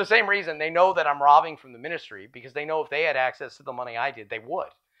 For the same reason, they know that I'm robbing from the ministry because they know if they had access to the money I did, they would.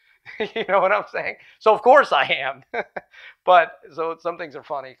 You know what I'm saying? So of course I am. But so some things are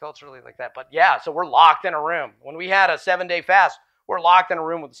funny culturally like that. But yeah, so we're locked in a room. When we had a 7-day fast, we're locked in a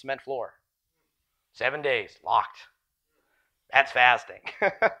room with a cement floor. 7 days, locked. That's fasting.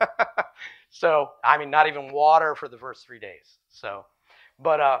 So, not even water for the first 3 days. So,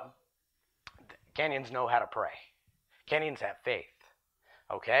 but Kenyans know how to pray. Kenyans have faith.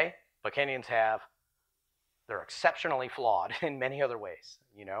 Okay? But Kenyans they're exceptionally flawed in many other ways,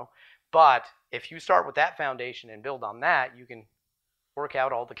 But if you start with that foundation and build on that, you can work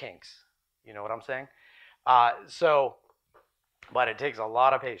out all the kinks. You know what I'm saying? But it takes a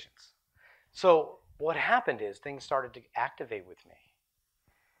lot of patience. So what happened is things started to activate with me.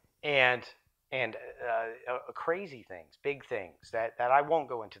 And crazy things, big things that I won't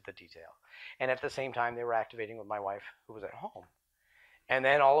go into the detail. And at the same time, they were activating with my wife who was at home. And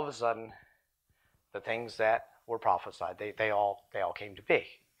then all of a sudden, the things that were prophesied, they all came to be.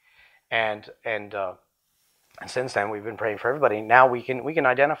 And And since then, we've been praying for everybody. Now we can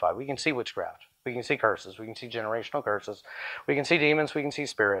identify. We can see witchcraft. We can see curses. We can see generational curses. We can see demons. We can see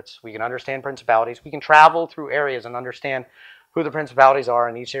spirits. We can understand principalities. We can travel through areas and understand who the principalities are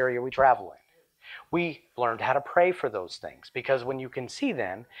in each area we travel in. We learned how to pray for those things, because when you can see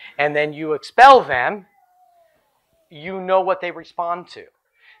them and then you expel them, you know what they respond to.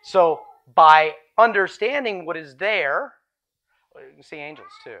 So by understanding what is there, you can see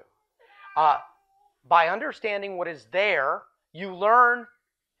angels too. By understanding what is there, you learn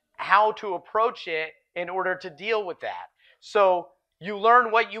how to approach it in order to deal with that. So you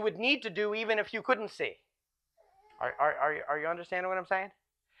learn what you would need to do even if you couldn't see. Are you understanding what I'm saying?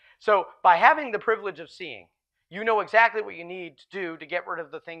 So by having the privilege of seeing, you know exactly what you need to do to get rid of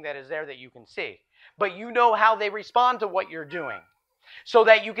the thing that is there that you can see. But you know how they respond to what you're doing, so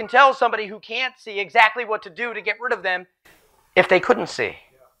that you can tell somebody who can't see exactly what to do to get rid of them if they couldn't see.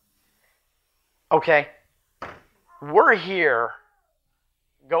 Okay? We're here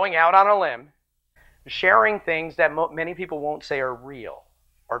going out on a limb, sharing things that many people won't say are real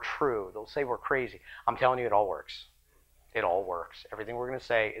or true. They'll say we're crazy. I'm telling you, it all works. It all works. Everything we're going to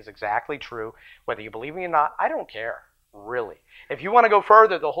say is exactly true. Whether you believe me or not, I don't care, really. If you want to go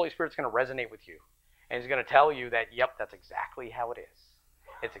further, the Holy Spirit's going to resonate with you. And He's going to tell you that, yep, that's exactly how it is.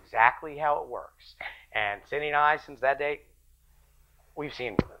 It's exactly how it works. And Cindy and I, since that day, we've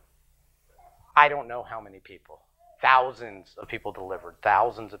seen, I don't know how many people, thousands of people delivered,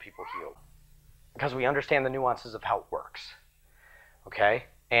 thousands of people healed. Because we understand the nuances of how it works. Okay?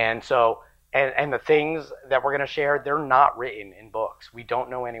 And so, and the things that we're going to share, they're not written in books. We don't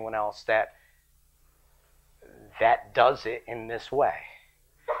know anyone else that does it in this way.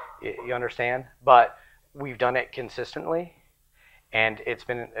 You understand? But we've done it consistently, and it's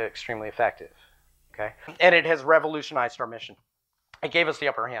been extremely effective. Okay? And it has revolutionized our mission. It gave us the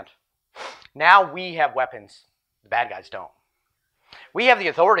upper hand. Now we have weapons. The bad guys don't. We have the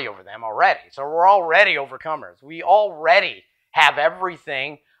authority over them already. So we're already overcomers. We already have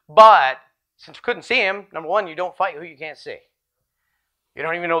everything, but since we couldn't see him, number one, you don't fight who you can't see. You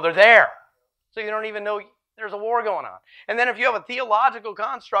don't even know they're there. So you don't even know there's a war going on. And then if you have a theological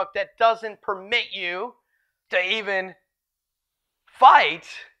construct that doesn't permit you to even fight,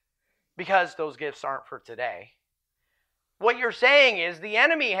 because those gifts aren't for today, what you're saying is the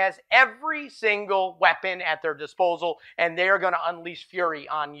enemy has every single weapon at their disposal, and they're going to unleash fury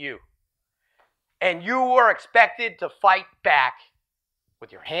on you. And you are expected to fight back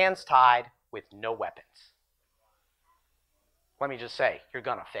with your hands tied with no weapons. Let me just say, you're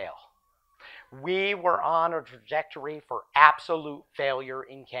going to fail. We were on a trajectory for absolute failure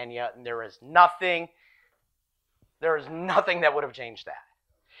in Kenya, and there is nothing that would have changed that.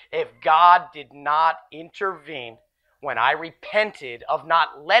 If God did not intervene when I repented of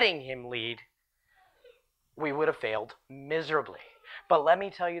not letting him lead, we would have failed miserably. But let me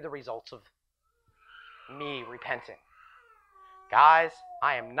tell you the results of me repenting. Guys,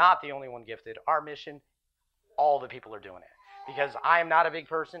 I am not the only one gifted. Our mission, all the people are doing it. Because I am not a big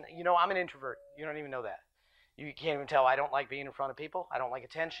person. You know, I'm an introvert. You don't even know that. You can't even tell I don't like being in front of people. I don't like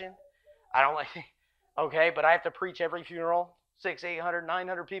attention. I don't like, okay, but I have to preach every funeral, 600, 800,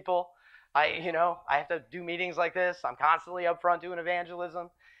 900 people. I have to do meetings like this. I'm constantly up front doing evangelism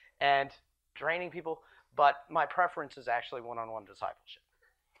and training people. But my preference is actually one-on-one discipleship.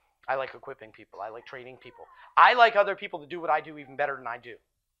 I like equipping people. I like training people. I like other people to do what I do even better than I do.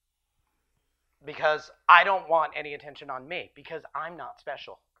 Because I don't want any attention on me. Because I'm not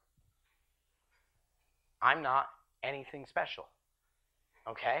special. I'm not anything special.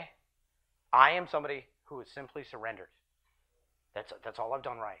 Okay? I am somebody who is simply surrendered. That's all I've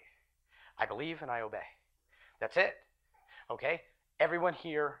done right. I believe and I obey. That's it. Okay? Everyone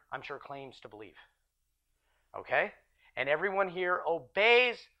here, I'm sure, claims to believe. Okay? And everyone here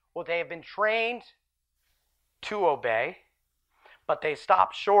obeys what they have been trained to obey, but they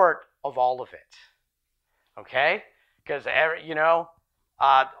stop short of all of it. Okay? Because,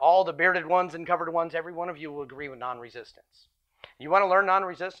 all the bearded ones and covered ones, every one of you will agree with non-resistance. You want to learn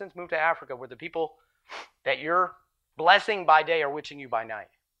non-resistance? Move to Africa, where the people that you're blessing by day are witching you by night.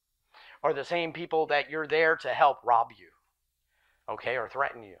 Or the same people that you're there to help rob you. Okay? Or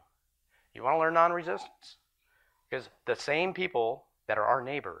threaten you. You want to learn non-resistance? Because the same people that are our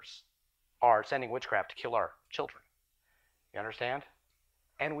neighbors are sending witchcraft to kill our children. You understand?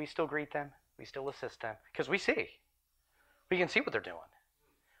 And we still greet them. We still assist them. Because we see. We can see what they're doing.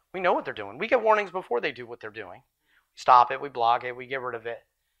 We know what they're doing. We get warnings before they do what they're doing. We stop it. We block it. We get rid of it.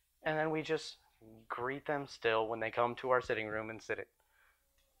 And then we just greet them still when they come to our sitting room and sit it.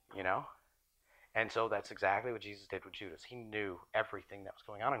 And so that's exactly what Jesus did with Judas. He knew everything that was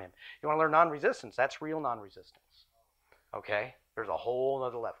going on in him. You want to learn non-resistance? That's real non-resistance. Okay? There's a whole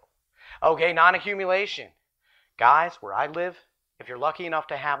other level. Okay, non-accumulation. Guys, where I live, if you're lucky enough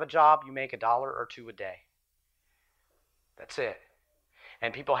to have a job, you make $1 or $2 a day. That's it.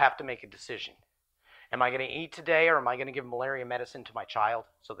 And people have to make a decision. Am I going to eat today, or am I going to give malaria medicine to my child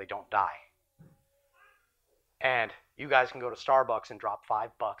so they don't die? And you guys can go to Starbucks and drop $5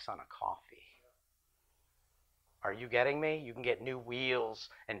 on a coffee. Are you getting me? You can get new wheels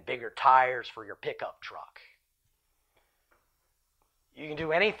and bigger tires for your pickup truck. You can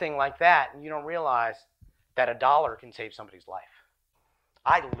do anything like that, and you don't realize that $1 can save somebody's life.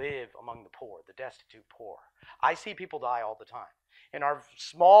 I live among the poor, the destitute poor. I see people die all the time. In our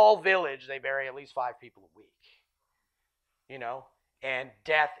small village, they bury at least 5 people a week. You know? And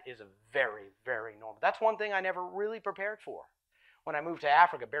death is a very, very normal. That's one thing I never really prepared for when I moved to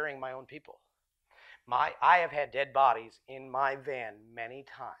Africa, burying my own people. I have had dead bodies in my van many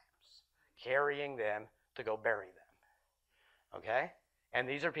times, carrying them to go bury them. Okay? And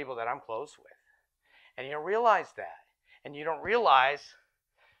these are people that I'm close with. And you don't realize that. And you don't realize,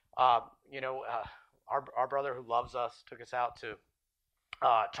 our brother who loves us took us out to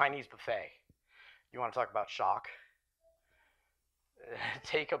Chinese buffet. You want to talk about shock?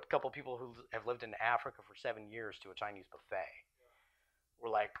 Take a couple people who have lived in Africa for 7 years to a Chinese buffet. We're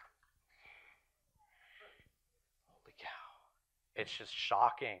like, holy cow. It's just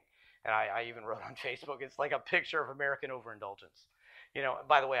shocking. And I even wrote on Facebook, it's like a picture of American overindulgence. You know,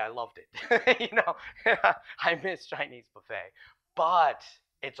 by the way, I loved it. I miss Chinese buffet. But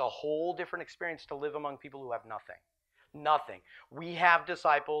it's a whole different experience to live among people who have nothing. Nothing. We have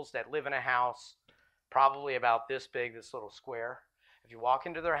disciples that live in a house probably about this big, this little square. If you walk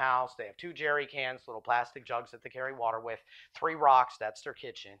into their house, they have 2 jerry cans, little plastic jugs that they carry water with, 3 rocks, that's their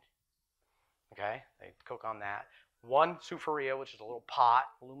kitchen. Okay? They cook on that. 1 sufuria, which is a little pot,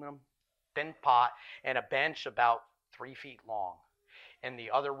 aluminum, thin pot, and a bench about 3 feet long. In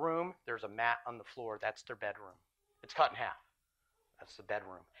the other room, there's a mat on the floor. That's their bedroom. It's cut in half. That's the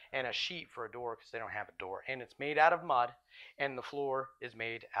bedroom. And a sheet for a door because they don't have a door. And it's made out of mud, and the floor is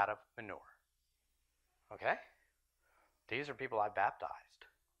made out of manure. Okay? These are people I've baptized.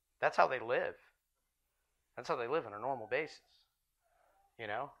 That's how they live. That's how they live on a normal basis. You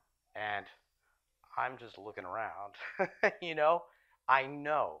know? And I'm just looking around. You know? I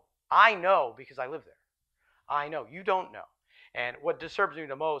know. I know because I live there. I know. You don't know. And what disturbs me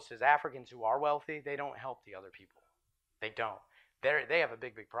the most is Africans who are wealthy, they don't help the other people. They don't. They have a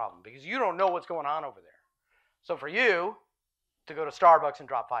big, big problem because you don't know what's going on over there. So for you to go to Starbucks and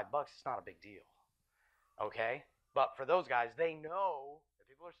drop $5, it's not a big deal. Okay? But for those guys, they know that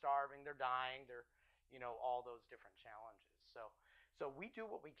people are starving, they're dying, they're, all those different challenges. So we do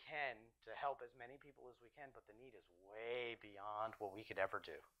what we can to help as many people as we can, but the need is way beyond what we could ever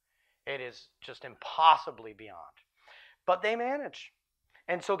do. It is just impossibly beyond. But they manage.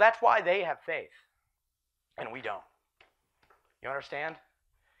 And so that's why they have faith. And we don't. You understand?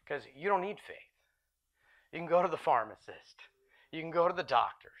 Because you don't need faith. You can go to the pharmacist. You can go to the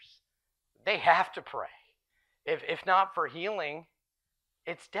doctors. They have to pray. If not for healing,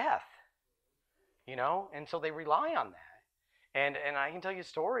 it's death. And so they rely on that. And I can tell you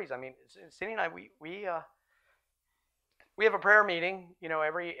stories. I mean, Cindy and I, we have a prayer meeting,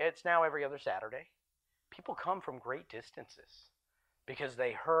 it's now every other Saturday. People come from great distances because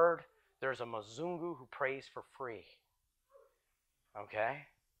they heard there's a Mzungu who prays for free. Okay?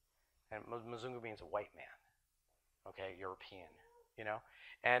 And Mzungu means a white man. Okay, European,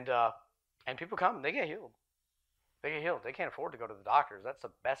 And people come, they get healed. They get healed. They can't afford to go to the doctors. That's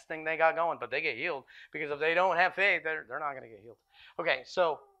the best thing they got going, but they get healed because if they don't have faith, they're not going to get healed. Okay,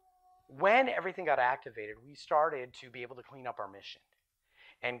 so when everything got activated, we started to be able to clean up our mission.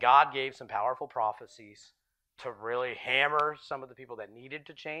 And God gave some powerful prophecies to really hammer some of the people that needed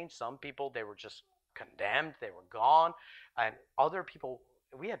to change. Some people, they were just condemned. They were gone. And other people,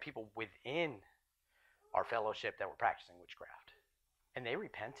 we had people within our fellowship that were practicing witchcraft. And they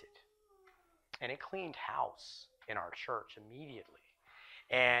repented. And it cleaned house in our church immediately.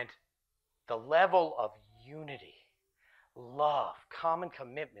 And the level of unity, love, common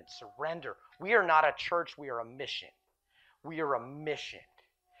commitment, surrender. We are not a church. We are a mission. We are a mission.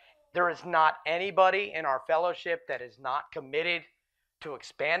 There is not anybody in our fellowship that is not committed to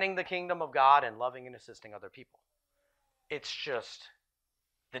expanding the kingdom of God and loving and assisting other people. It's just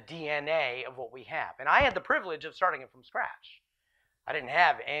the DNA of what we have. And I had the privilege of starting it from scratch. I didn't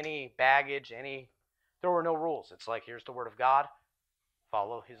have any baggage, there were no rules. It's like, here's the word of God,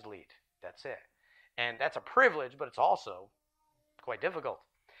 follow his lead. That's it. And that's a privilege, but it's also quite difficult.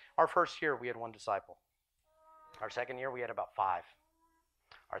 Our first year, we had 1 disciple. Our second year, we had about 5.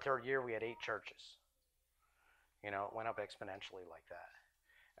 Our third year, we had 8 churches. It went up exponentially like that.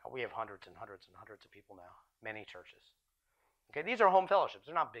 Now, we have hundreds and hundreds and hundreds of people now, many churches. Okay, these are home fellowships.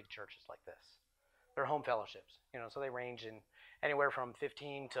 They're not big churches like this. They're home fellowships. So they range in anywhere from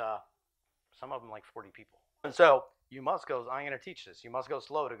 15 to some of them like 40 people. And so you must go, I'm going to teach this. You must go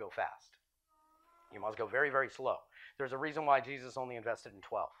slow to go fast. You must go very, very slow. There's a reason why Jesus only invested in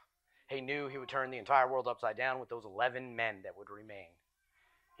 12. He knew he would turn the entire world upside down with those 11 men that would remain.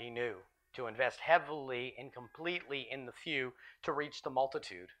 He knew to invest heavily and completely in the few to reach the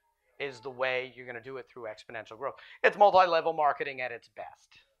multitude is the way you're going to do it through exponential growth. It's multi-level marketing at its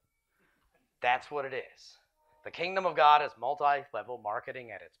best. That's what it is. The kingdom of God is multi-level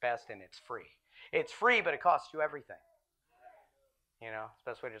marketing at its best, and it's free. It's free, but it costs you everything. It's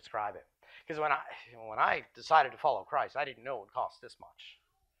the best way to describe it. Because when I decided to follow Christ, I didn't know it would cost this much.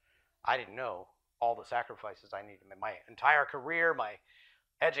 I didn't know all the sacrifices I needed. My entire career, my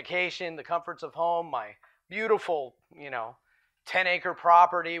education, the comforts of home, my beautiful, 10-acre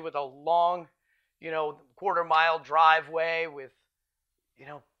property with a long, quarter-mile driveway with,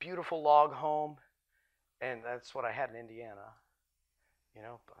 beautiful log home. And that's what I had in Indiana.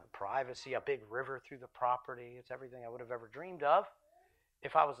 Privacy, a big river through the property. It's everything I would have ever dreamed of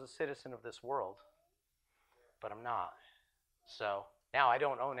if I was a citizen of this world. But I'm not. So now I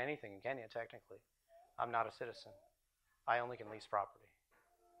don't own anything in Kenya, technically. I'm not a citizen. I only can lease property.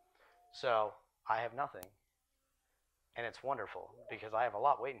 So I have nothing. And it's wonderful because I have a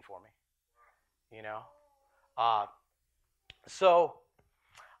lot waiting for me. So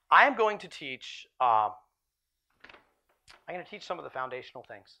I am going to teach... I'm going to teach some of the foundational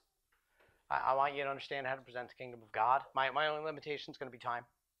things. I want you to understand how to present the kingdom of God. My only limitation is going to be time.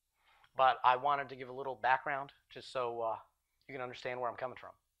 But I wanted to give a little background just so you can understand where I'm coming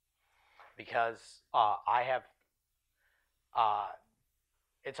from. Because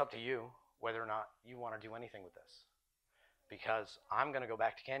it's up to you whether or not you want to do anything with this. Because I'm going to go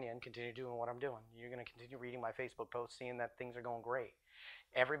back to Kenya and continue doing what I'm doing. You're going to continue reading my Facebook posts, seeing that things are going great.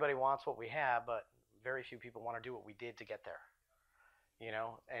 Everybody wants what we have, but very few people want to do what we did to get there.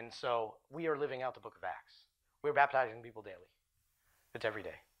 And so we are living out the book of Acts. We're baptizing people daily. It's every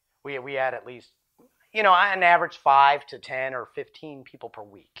day. We had at least, an average 5 to 10 or 15 people per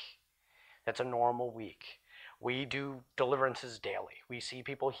week. That's a normal week. We do deliverances daily. We see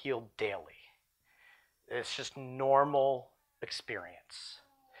people healed daily. It's just normal experience.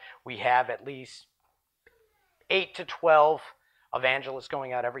 We have at least 8 to 12 evangelists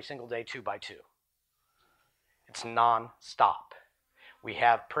going out every single day, 2 by 2. It's non-stop. We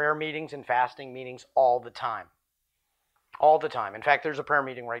have prayer meetings and fasting meetings all the time. All the time. In fact, there's a prayer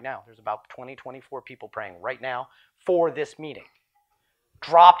meeting right now. There's about 24 people praying right now for this meeting.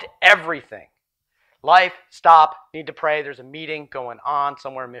 Dropped everything. Life, stop, need to pray. There's a meeting going on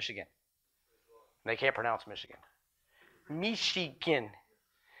somewhere in Michigan. They can't pronounce Michigan. Michigan.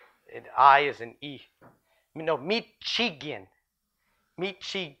 I is an E. No, Michigan.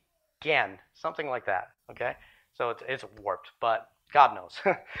 Michigan. Something like that. Okay? So it's warped, but God knows.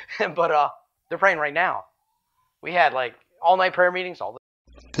 But they're praying right now. We had all-night prayer meetings.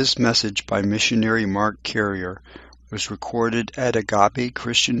 This message by missionary Marc Carrier was recorded at Agape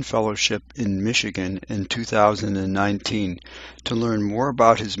Christian Fellowship in Michigan in 2019. To learn more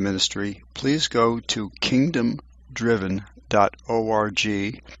about his ministry, please go to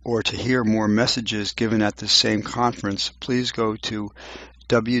kingdomdriven.org, or to hear more messages given at the same conference, please go to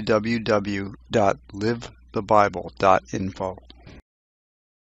www.livethebible.info.